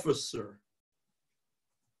officer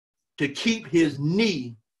to keep his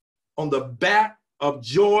knee on the back of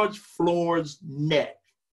George Floyd's neck.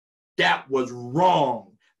 That was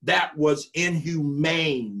wrong. That was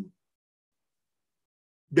inhumane.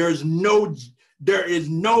 There is no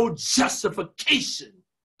justification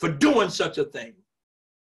for doing such a thing.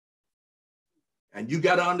 And you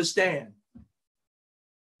got to understand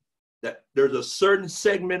that there's a certain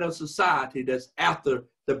segment of society that's after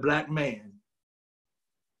the black man.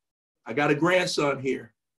 I got a grandson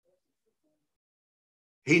here.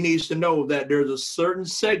 He needs to know that there's a certain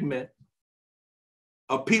segment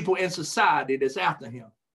of people in society that's after him.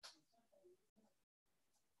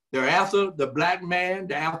 They're after the black man,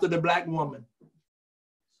 they're after the black woman.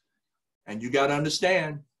 And you got to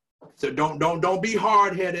understand, so don't be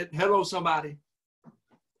hard-headed. Hello, somebody.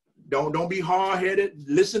 Don't be hard-headed.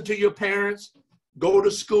 Listen to your parents. Go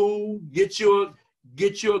to school. Get you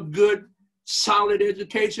a good, solid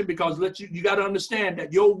education, because you got to understand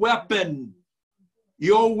that your weapon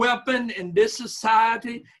in this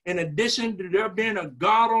society, in addition to there being a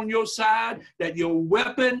God on your side, that your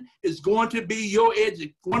weapon is going to be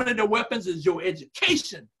one of the weapons is your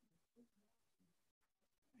education.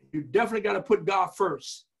 You definitely got to put God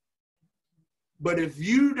first. But if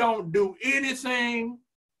you don't do anything,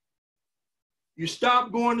 you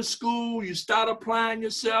stop going to school, you start applying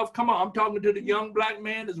yourself. Come on, I'm talking to the young black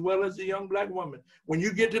man as well as the young black woman. When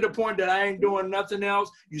you get to the point that I ain't doing nothing else,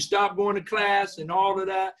 you stop going to class and all of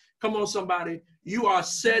that. Come on, somebody. You are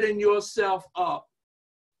setting yourself up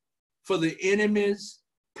for the enemy's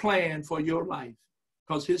plan for your life.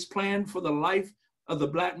 Because his plan for the life of the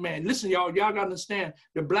black man. Listen, y'all got to understand,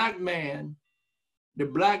 the black man,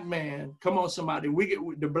 come on, somebody.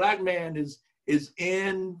 The black man is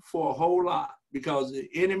in for a whole lot. Because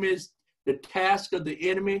the task of the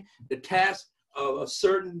enemy, the task of a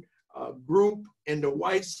certain group in the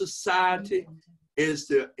white society is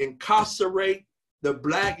to incarcerate the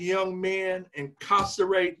black young men,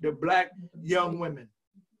 incarcerate the black young women.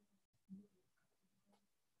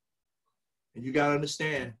 And you got to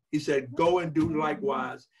understand, he said, go and do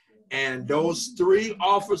likewise. And those three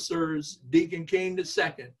officers, Deacon King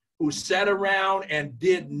II, who sat around and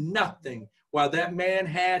did nothing, while that man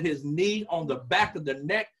had his knee on the back of the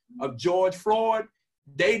neck of George Floyd,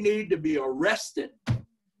 they need to be arrested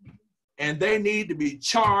and they need to be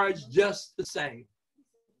charged just the same.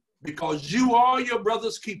 Because you are your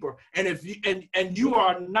brother's keeper. And if you and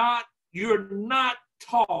you're not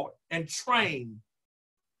taught and trained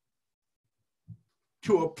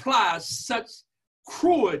to apply such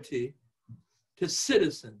cruelty to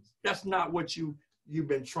citizens. That's not what you've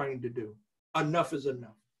been trained to do. Enough is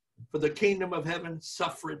enough. For the kingdom of heaven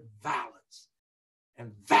suffereth violence,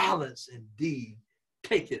 and violence indeed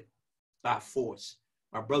take it by force.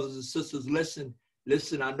 My brothers and sisters, listen.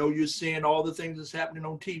 I know you're seeing all the things that's happening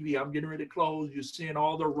on TV. I'm getting ready to close. You're seeing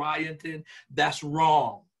all the rioting. That's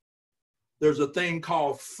wrong. There's a thing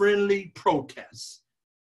called friendly protests.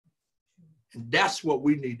 And that's what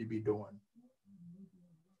we need to be doing.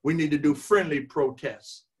 We need to do friendly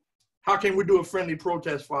protests. How can we do a friendly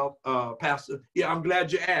protest, Pastor? Yeah, I'm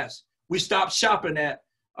glad you asked. We stopped shopping at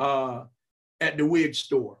the wig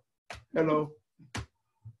store. Hello.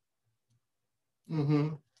 Mm-hmm.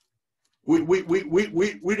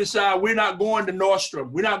 We decide we're not going to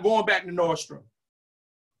Nordstrom. We're not going back to Nordstrom.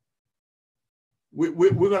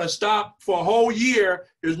 We're going to stop for a whole year.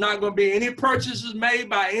 There's not going to be any purchases made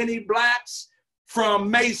by any blacks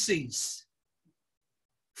from Macy's,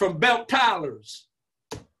 from Belt Tyler's,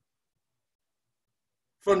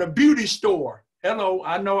 from the beauty store. Hello,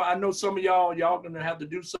 I know some of y'all going to have to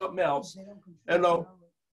do something else. Hello.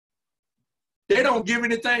 They don't give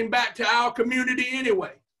anything back to our community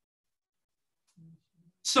anyway.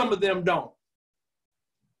 Some of them don't.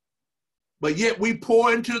 But yet we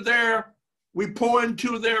pour into their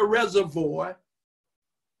reservoir,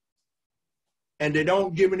 and they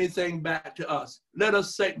don't give anything back to us. Let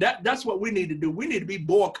us say that's what we need to do. We need to be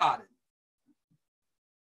boycotted.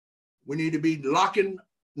 We need to be locking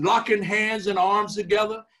hands and arms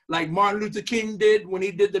together like Martin Luther King did when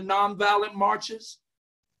he did the nonviolent marches.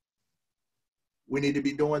 We need to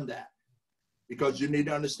be doing that, because you need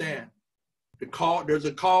to understand there's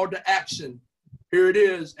a call to action. Here it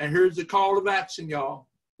is, and here's the call of action, y'all.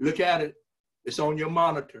 Look at it. It's on your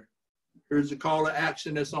monitor. Here's the call to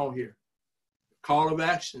action that's on here. Call of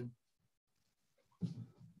action.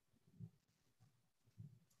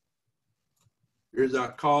 Here's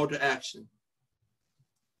our call to action.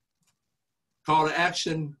 Call to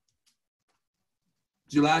action,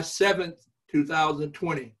 July 7th,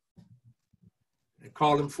 2020. They're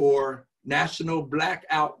calling for National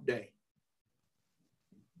Blackout Day.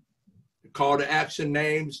 The call to action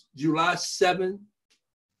names July 7th,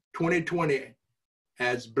 2020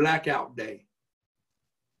 as Blackout Day.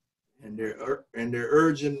 And they're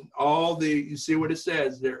urging you see what it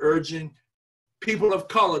says, they're urging people of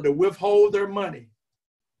color to withhold their money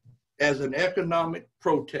as an economic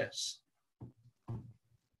protest.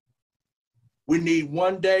 We need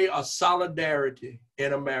one day of solidarity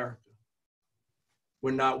in America,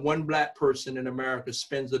 when not one black person in America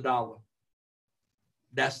spends $1.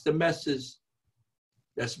 That's the message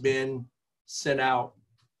that's been sent out.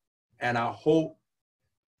 And I hope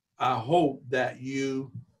that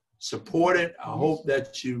you support it. I hope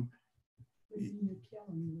that you,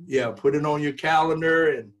 put it on your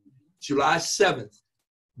calendar. And July 7th,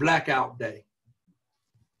 Blackout Day.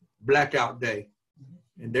 Blackout Day.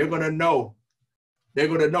 And they're going to know. They're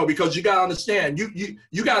going to know, because you got to understand,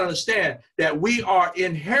 you got to understand that we are a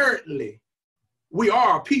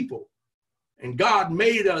people, and God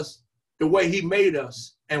made us the way he made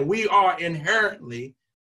us. And we are inherently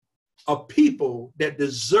a people that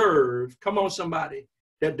deserve, come on somebody,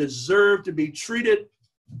 that deserve to be treated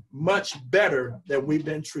much better than we've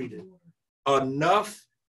been treated. Enough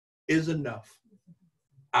is enough.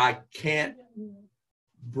 I can't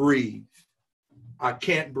breathe. I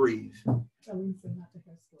can't breathe.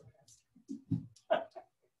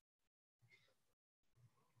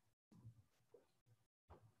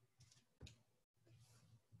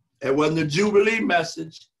 It wasn't a Jubilee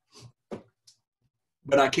message,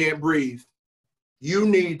 but I can't breathe. You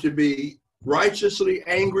need to be righteously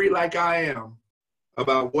angry like I am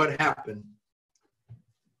about what happened.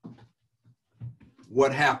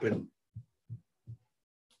 What happened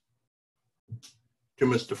to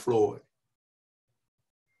Mr. Floyd.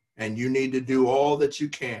 And you need to do all that you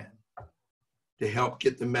can to help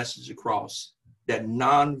get the message across that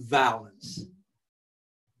nonviolence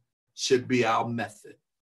should be our method.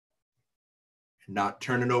 Not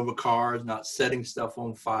turning over cars, not setting stuff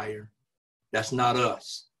on fire. That's not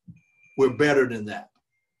us. We're better than that.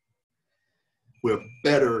 We're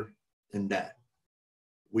better than that.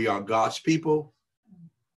 We are God's people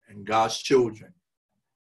and God's children.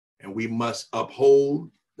 And we must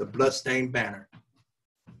uphold the bloodstained banner,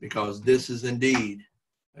 because this is indeed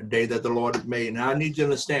a day that the Lord has made. And I need you to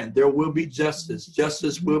understand, there will be justice.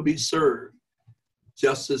 Justice will be served.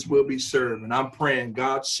 Justice will be served. And I'm praying,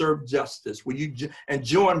 God, serve justice. Will you and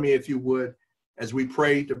join me, if you would, as we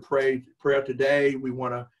pray prayer today. We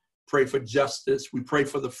want to pray for justice. We pray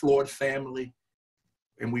for the Floyd family.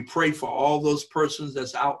 And we pray for all those persons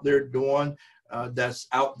that's out there that's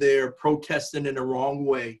out there protesting in the wrong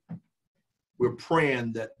way. We're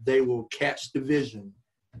praying that they will catch the vision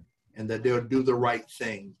and that they'll do the right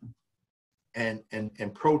thing and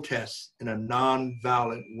protest in a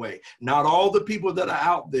non-violent way. Not all the people that are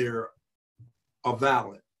out there are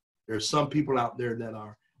violent. There's some people out there that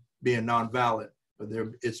are being non-violent, but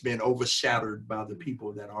it's been overshadowed by the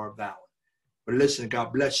people that are violent. But listen,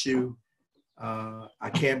 God bless you.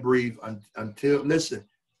 I can't breathe until, listen,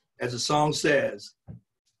 as the song says,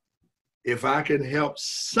 if I can help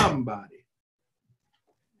somebody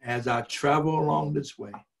as I travel along this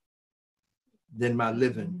way, then my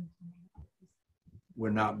living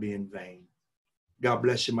will not be in vain. God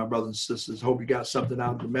bless you, my brothers and sisters. Hope you got something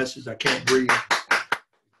out of the message. I can't breathe.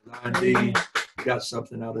 I indeed got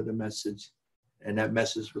something out of the message, and that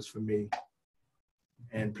message was for me.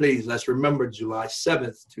 And please, let's remember July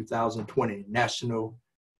 7th, 2020, National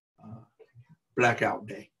Blackout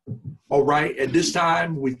Day. All right, at this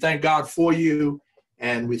time, we thank God for you,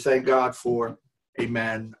 and we thank God for,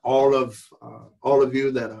 amen, all of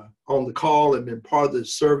you that are on the call and been part of the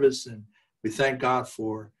service, and we thank God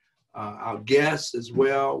for our guests as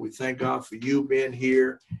well. We thank God for you being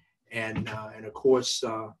here, and of course,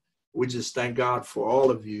 we just thank God for all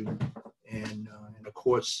of you, and of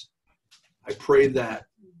course, I pray that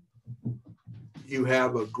you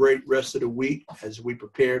have a great rest of the week as we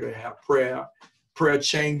prepare to have prayer. Prayer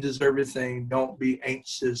changes everything. Don't be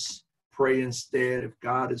anxious. Pray instead. If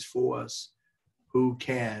God is for us, who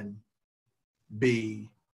can be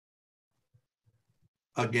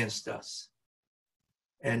against us?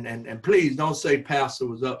 And please don't say Pastor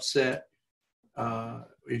was upset.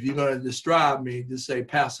 If you're going to describe me, just say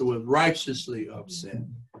Pastor was righteously upset,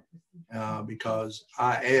 because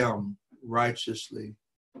I am righteously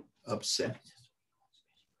upset.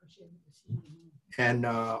 And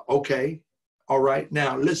okay, all right.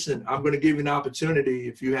 Now listen, I'm going to give you an opportunity.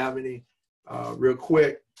 If you have any, real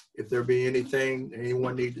quick, if there be anything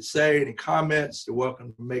anyone need to say, any comments, you're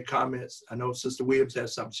welcome to make comments. I know Sister Williams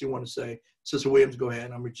has something she want to say. Sister Williams, go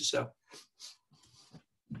ahead. Unmute yourself.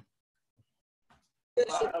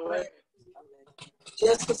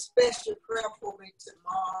 Just a special prayer for me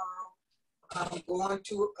tomorrow. I'm going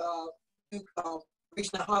to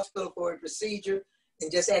reach the hospital for a procedure,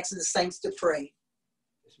 and just asking the saints to pray.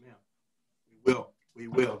 Yes, ma'am. We will. We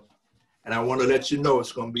will. And I want to let you know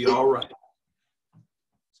it's going to be all right.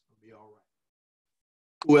 It's going to be all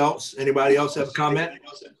right. Who else? Anybody else have a comment?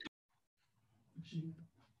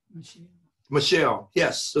 Michelle.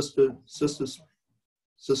 Yes, Sister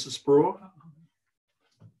Sproul.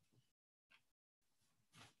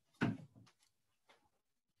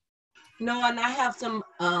 No, and I have some,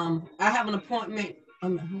 I have an appointment.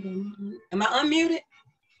 Am I unmuted?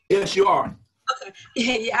 Yes, you are. Okay.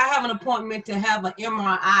 Yeah, I have an appointment to have an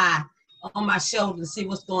MRI on my shoulder to see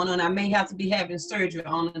what's going on. I may have to be having surgery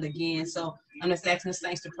on it again. So I'm just asking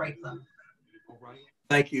thanks to pray for me. All right.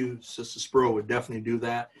 Thank you, Sister Sproul. We'll definitely do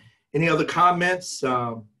that. Any other comments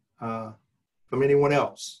from anyone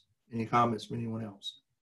else? Any comments from anyone else?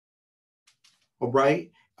 All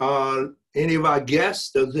right. Any of our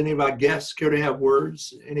guests, does any of our guests care to have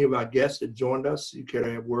words? Any of our guests that joined us, you care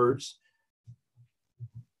to have words?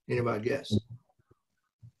 Any of our guests?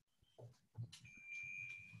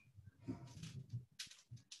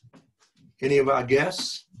 Any of our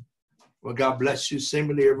guests? Well, God bless you.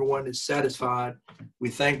 Seemingly everyone is satisfied. We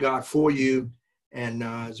thank God for you. And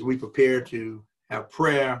as we prepare to have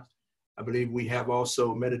prayer, I believe we have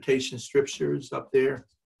also meditation scriptures up there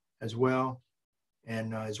as well.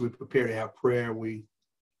 And as we prepare to have prayer, we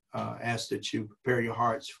ask that you prepare your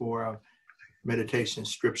hearts for our meditation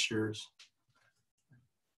scriptures.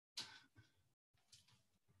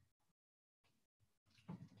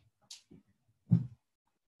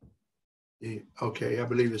 Okay, I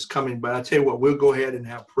believe it's coming, but I tell you what, we'll go ahead and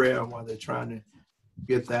have prayer while they're trying to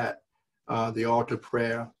get that, the altar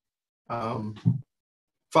prayer.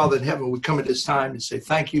 Father in heaven, we come at this time to say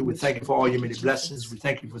thank you. We thank you for all your many blessings. We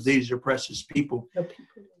thank you for these, your precious people.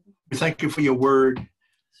 We thank you for your word.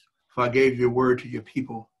 For I gave your word to your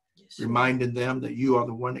people, reminding them that you are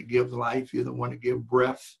the one that gives life. You're the one that gives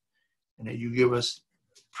breath, and that you give us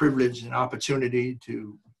privilege and opportunity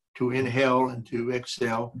to inhale and to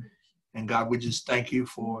exhale. And God, we just thank you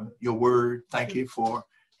for your word. Thank you for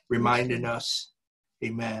reminding us,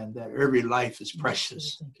 amen, that every life is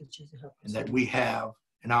precious and that we have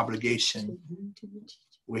an obligation.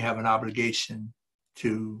 We have an obligation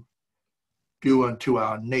to do unto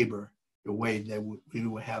our neighbor the way that we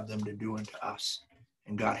will have them to do unto us.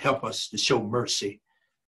 And God, help us to show mercy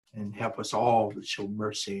and help us all to show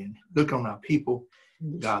mercy and look on our people.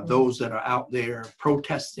 God, those that are out there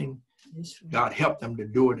protesting, God, help them to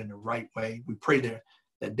do it in the right way. We pray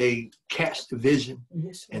that they catch the vision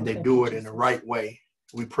and they do it in the right way.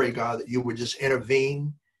 We pray, God, that you would just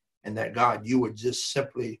intervene and that, God, you would just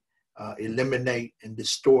simply eliminate and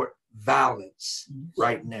distort violence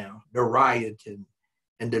right now, the rioting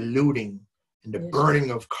and the looting and the burning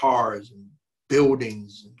of cars and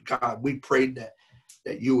buildings. And God, we pray that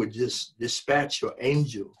you would just dispatch your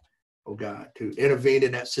angel, oh God, to intervene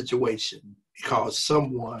in that situation, because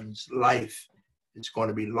someone's life is going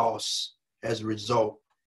to be lost as a result.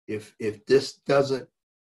 If this doesn't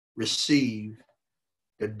receive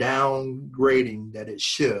the downgrading that it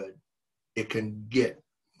should, it can get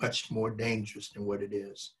much more dangerous than what it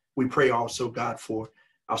is. We pray also, God, for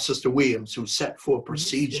our sister Williams, who sat for a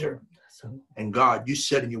procedure. And God, you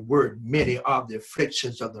said in your word, many are the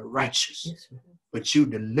afflictions of the righteous, but you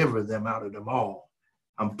deliver them out of them all.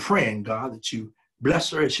 I'm praying, God, that you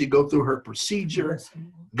bless her as she go through her procedure.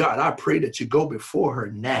 God, I pray that you go before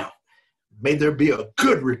her now. May there be a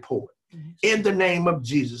good report in the name of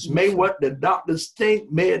Jesus. May what the doctors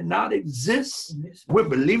think, may it not exist. We're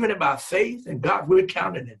believing it by faith, and God, we're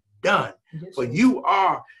counting it done. For you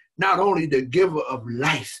are not only the giver of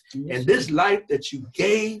life, and this life that you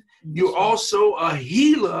gave, you're also a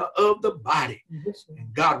healer of the body.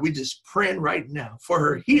 And God, we're just praying right now for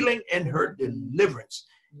her healing and her deliverance.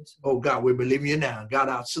 Oh God, we believe you now. God,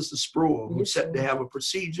 our sister Sproul, who's set to have a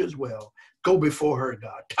procedure as well, go before her,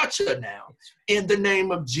 God. Touch her now in the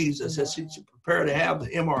name of Jesus as she prepare to have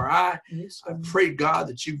the MRI. I pray, God,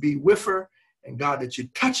 that you be with her, and God, that you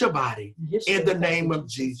touch her body in the name of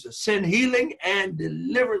Jesus. Send healing and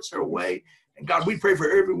deliverance her way. And God, we pray for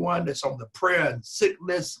everyone that's on the prayer and sick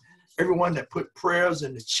list, everyone that put prayers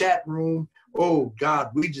in the chat room. Oh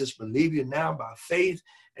God, we just believe you now by faith.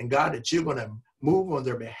 And God, that you're going to move on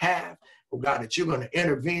their behalf. Oh God, that you're going to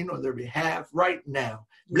intervene on their behalf right now.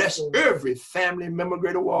 Bless every family member,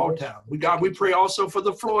 Greater Waltown. God, we pray also for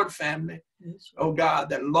the Floyd family. Oh God,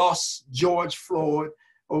 that lost George Floyd.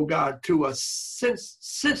 Oh God, to a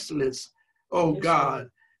senseless, to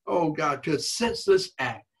a senseless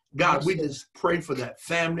act. God, we just pray for that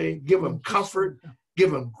family. Give them comfort,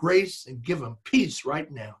 give them grace, and give them peace right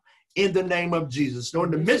now. In the name of Jesus. So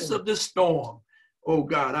in the midst of this storm, oh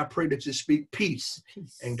God, I pray that you speak peace.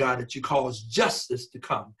 And God, that you cause justice to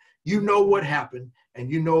come. You know what happened, and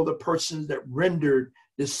you know the persons that rendered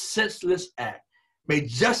this senseless act. May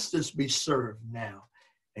justice be served now.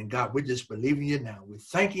 And God, we're just believing you now. We're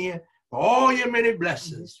thanking you for all your many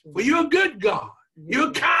blessings. For you're a good God. You're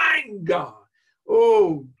a kind God.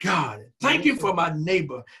 Oh God, thank you for my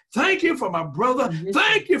neighbor. Thank you for my brother.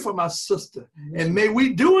 Thank you for my sister. And may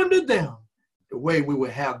we do unto them the way we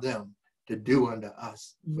would have them to do unto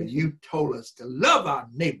us. For you told us to love our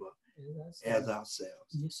neighbor as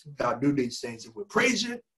ourselves. God, do these things and we praise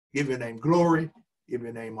you, give your name glory, give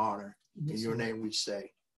your name honor. In your name we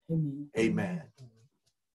say, amen.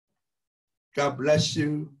 God bless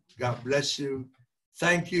you. God bless you.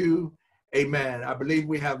 Thank you. Amen. I believe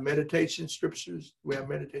we have meditation scriptures. We have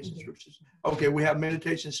meditation scriptures. Okay, we have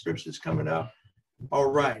meditation scriptures coming up. All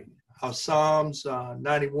right. Our Psalms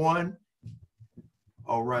 91.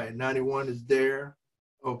 All right, 91 is there.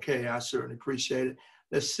 Okay, I certainly appreciate it.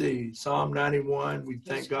 Let's see, Psalm 91, we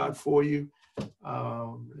thank God for you.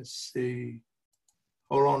 Let's see,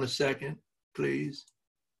 hold on a second, please.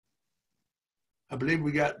 I believe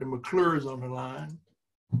we got the McClures on the line.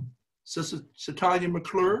 Sister Tanya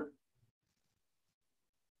McClure,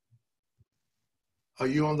 are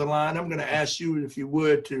you on the line? I'm gonna ask you, if you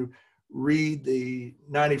would, to read the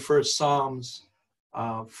 91st Psalms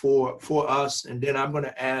for us, and then I'm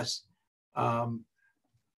gonna ask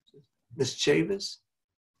Ms. Chavis.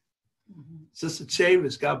 Sister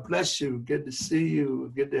Chavis, God bless you. Good to see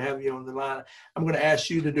you. Good to have you on the line. I'm going to ask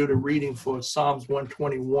you to do the reading for Psalms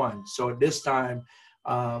 121. So at this time,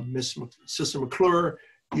 Sister McClure,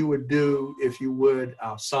 you would do, if you would,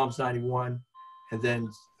 Psalms 91, and then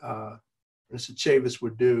Mr. Chavis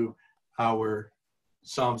would do our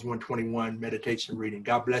Psalms 121 meditation reading.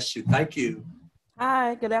 God bless you. Thank you.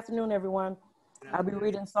 Hi, good afternoon, everyone. I'll be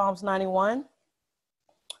reading Psalms 91.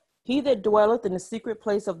 He that dwelleth in the secret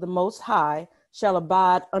place of the Most High shall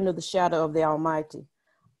abide under the shadow of the Almighty.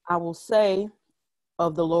 I will say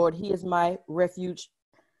of the Lord, he is my refuge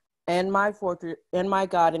and my fortress, and my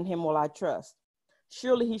God, in him will I trust.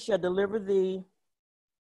 Surely he shall deliver thee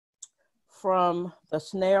from the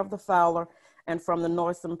snare of the fowler and from the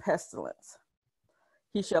noisome pestilence.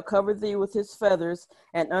 He shall cover thee with his feathers,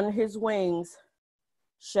 and under his wings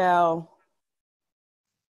shall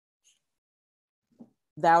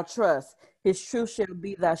thou trust. His truth shall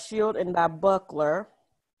be thy shield and thy buckler.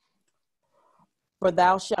 For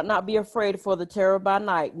thou shalt not be afraid for the terror by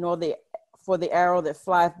night, nor for the arrow that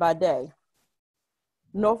flieth by day,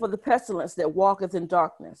 nor for the pestilence that walketh in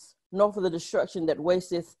darkness, nor for the destruction that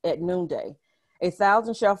wasteth at noonday.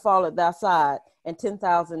 1,000 shall fall at thy side, and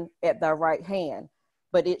 10,000 at thy right hand,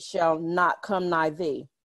 but it shall not come nigh thee.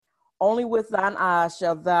 Only with thine eyes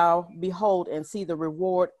shalt thou behold and see the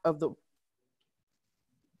reward of the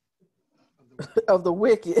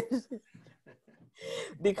wicked.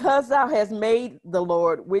 Because thou hast made the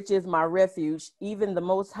Lord, which is my refuge, even the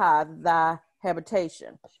Most High, thy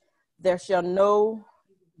habitation. There shall no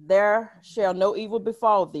evil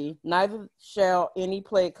befall thee, neither shall any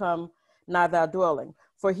plague come nigh thy dwelling.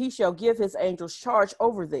 For he shall give his angels charge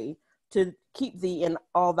over thee, to keep thee in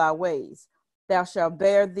all thy ways. Thou shalt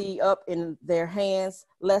bear thee up in their hands,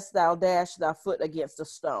 lest thou dash thy foot against a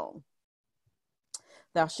stone.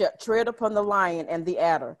 Thou shalt tread upon the lion and the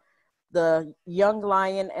adder. The young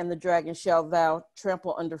lion and the dragon shalt thou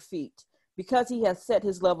trample under feet. Because he hath set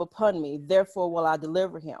his love upon me, therefore will I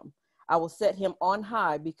deliver him. I will set him on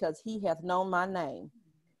high, because he hath known my name.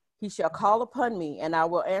 He shall call upon me, and I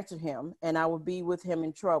will answer him, and I will be with him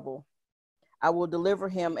in trouble. I will deliver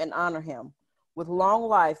him and honor him. With long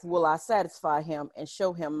life will I satisfy him and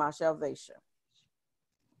show him my salvation.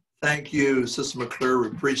 Thank you, Sister McClure. We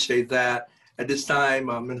appreciate that. At this time,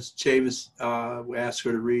 Minister Chavis, we ask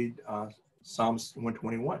her to read Psalms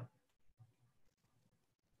 121.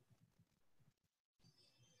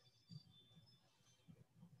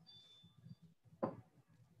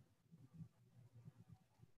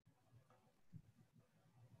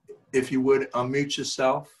 If you would unmute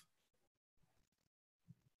yourself.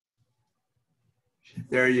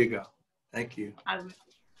 There you go. Thank you. I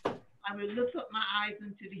will lift up my eyes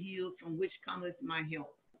unto the hills, from which cometh my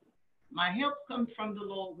help. My help comes from the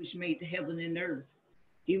Lord, which made the heaven and earth.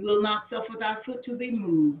 He will not suffer thy foot to be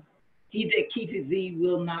moved. He that keepeth thee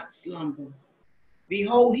will not slumber.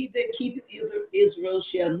 Behold, he that keepeth Israel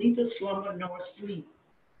shall neither slumber nor sleep.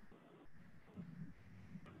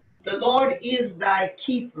 The Lord is thy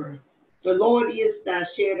keeper. The Lord is thy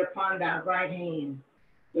shade upon thy right hand.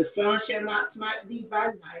 The sun shall not smite thee by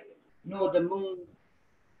night, nor the moon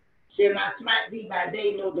shall not smite thee by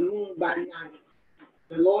day, nor the moon by night.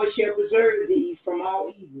 The Lord shall preserve thee from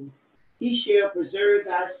all evil. He shall preserve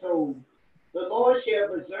thy soul. The Lord shall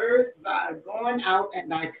preserve thy going out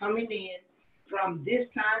and thy coming in from this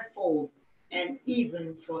time forth and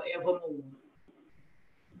even forevermore.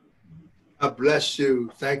 God bless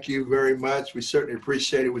you. Thank you very much. We certainly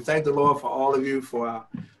appreciate it. We thank the Lord for all of you, for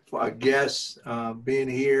our guests being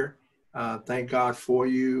here. Thank God for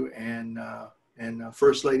you. And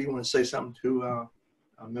First Lady, you want to say something to our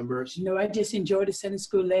members? No, I just enjoyed the Sunday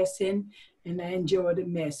school lesson, and I enjoyed the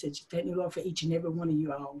message. Thank the Lord for each and every one of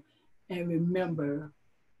you all. And remember,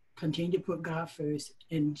 continue to put God first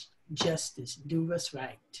and justice. Do what's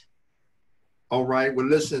right. All right. Well,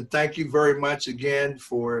 listen, thank you very much again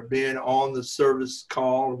for being on the service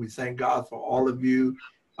call. We thank God for all of you.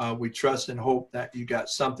 We trust and hope that you got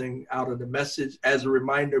something out of the message. As a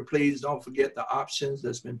reminder, please don't forget the options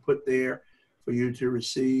that's been put there for you to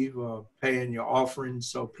receive paying your offerings.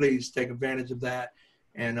 So please take advantage of that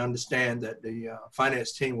and understand that the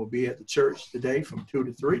finance team will be at the church today from 2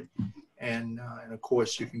 to 3. And of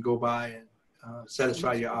course, you can go by and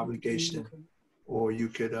satisfy your obligation, or you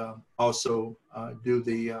could also do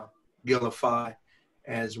the Gilify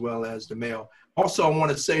as well as the mail. Also, I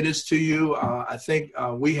want to say this to you. I think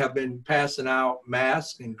we have been passing out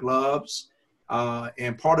masks and gloves.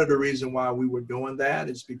 And part of the reason why we were doing that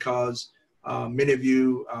is because many of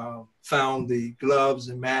you found the gloves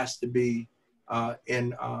and masks to be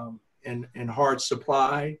in hard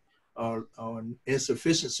supply or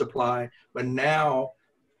insufficient supply. But now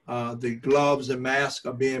the gloves and masks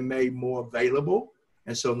are being made more available.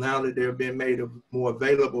 And so now that they're being made more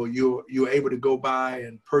available, you're able to go by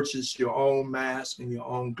and purchase your own mask and your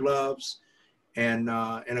own gloves. And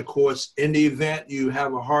of course, in the event you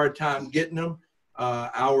have a hard time getting them,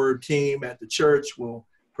 our team at the church will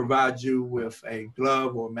provide you with a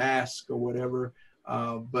glove or mask or whatever.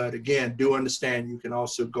 But again, do understand you can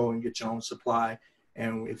also go and get your own supply.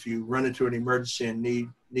 And if you run into an emergency and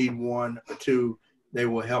need one or two, they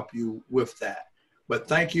will help you with that. But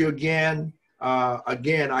thank you again.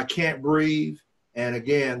 Again, I can't breathe. And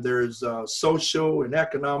again, there's social and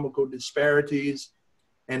economical disparities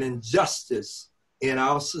and injustice in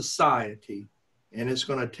our society. And it's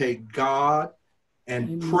going to take God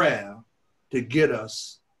and prayer to get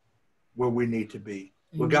us where we need to be.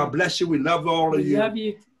 Well, God bless you. We love all of you. We love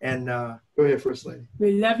you. And go ahead, First Lady.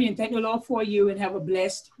 We love you and thank the Lord for you and have a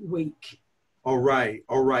blessed week. All right.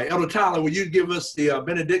 All right. Elder Tyler, will you give us the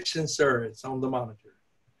benediction, sir? It's on the monitor.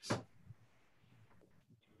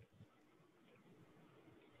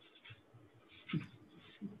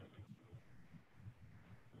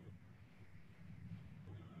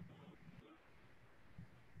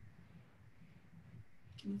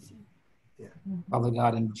 Yeah. Father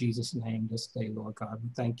God, in Jesus' name this day, Lord God, we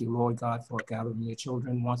thank you, Lord God, for gathering your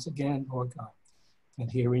children once again, Lord God, and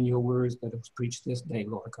hearing your words that was preached this day,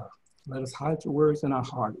 Lord God. Let us hide your words in our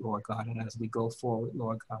heart, Lord God, and as we go forward,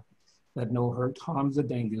 Lord God, let no hurt, harms, or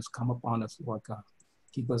dangers come upon us, Lord God.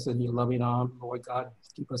 Keep us in your loving arms, Lord God.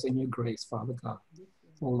 Keep us in your grace, Father God.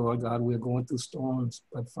 Oh, Lord God, we're going through storms,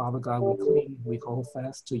 but Father God, we're clean. We hold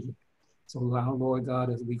fast to you. So allow, Lord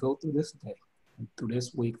God, as we go through this day and through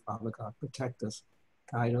this week, Father God, protect us,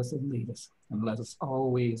 guide us, and lead us. And let us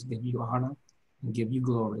always give you honor and give you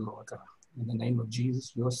glory, Lord God. In the name of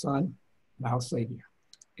Jesus, your Son, and our Savior.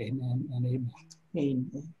 Amen and amen.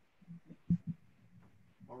 Amen.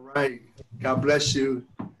 All right. God bless you.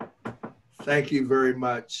 Thank you very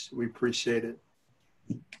much. We appreciate it.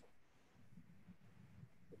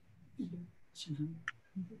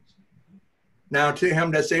 Now to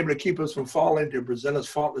him that's able to keep us from falling, to present us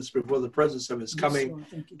faultless before the presence of his coming,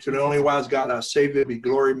 to the only wise God, our Savior, be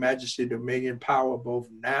glory, majesty, dominion, power, both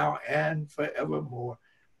now and forevermore.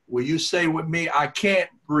 Will you say with me, I can't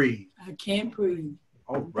breathe? I can't breathe.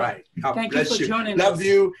 All right. God Thank bless you for joining Love us.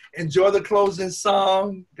 you. Enjoy the closing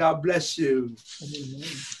song. God bless you. Amen.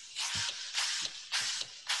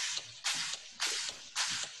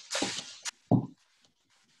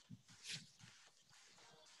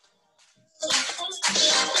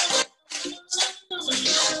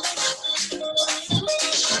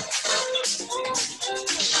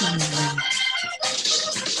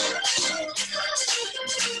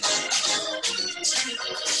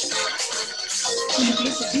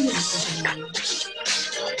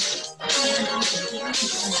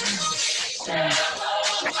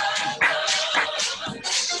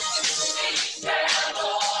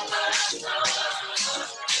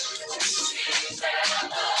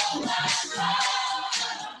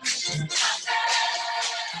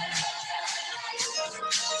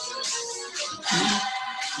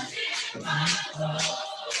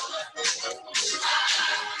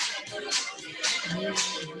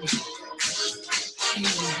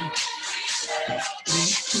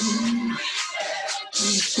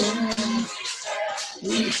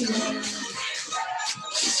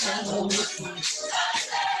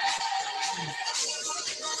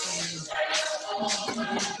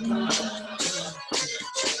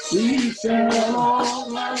 We shall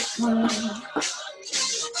overcome.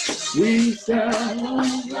 We shall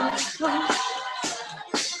overcome.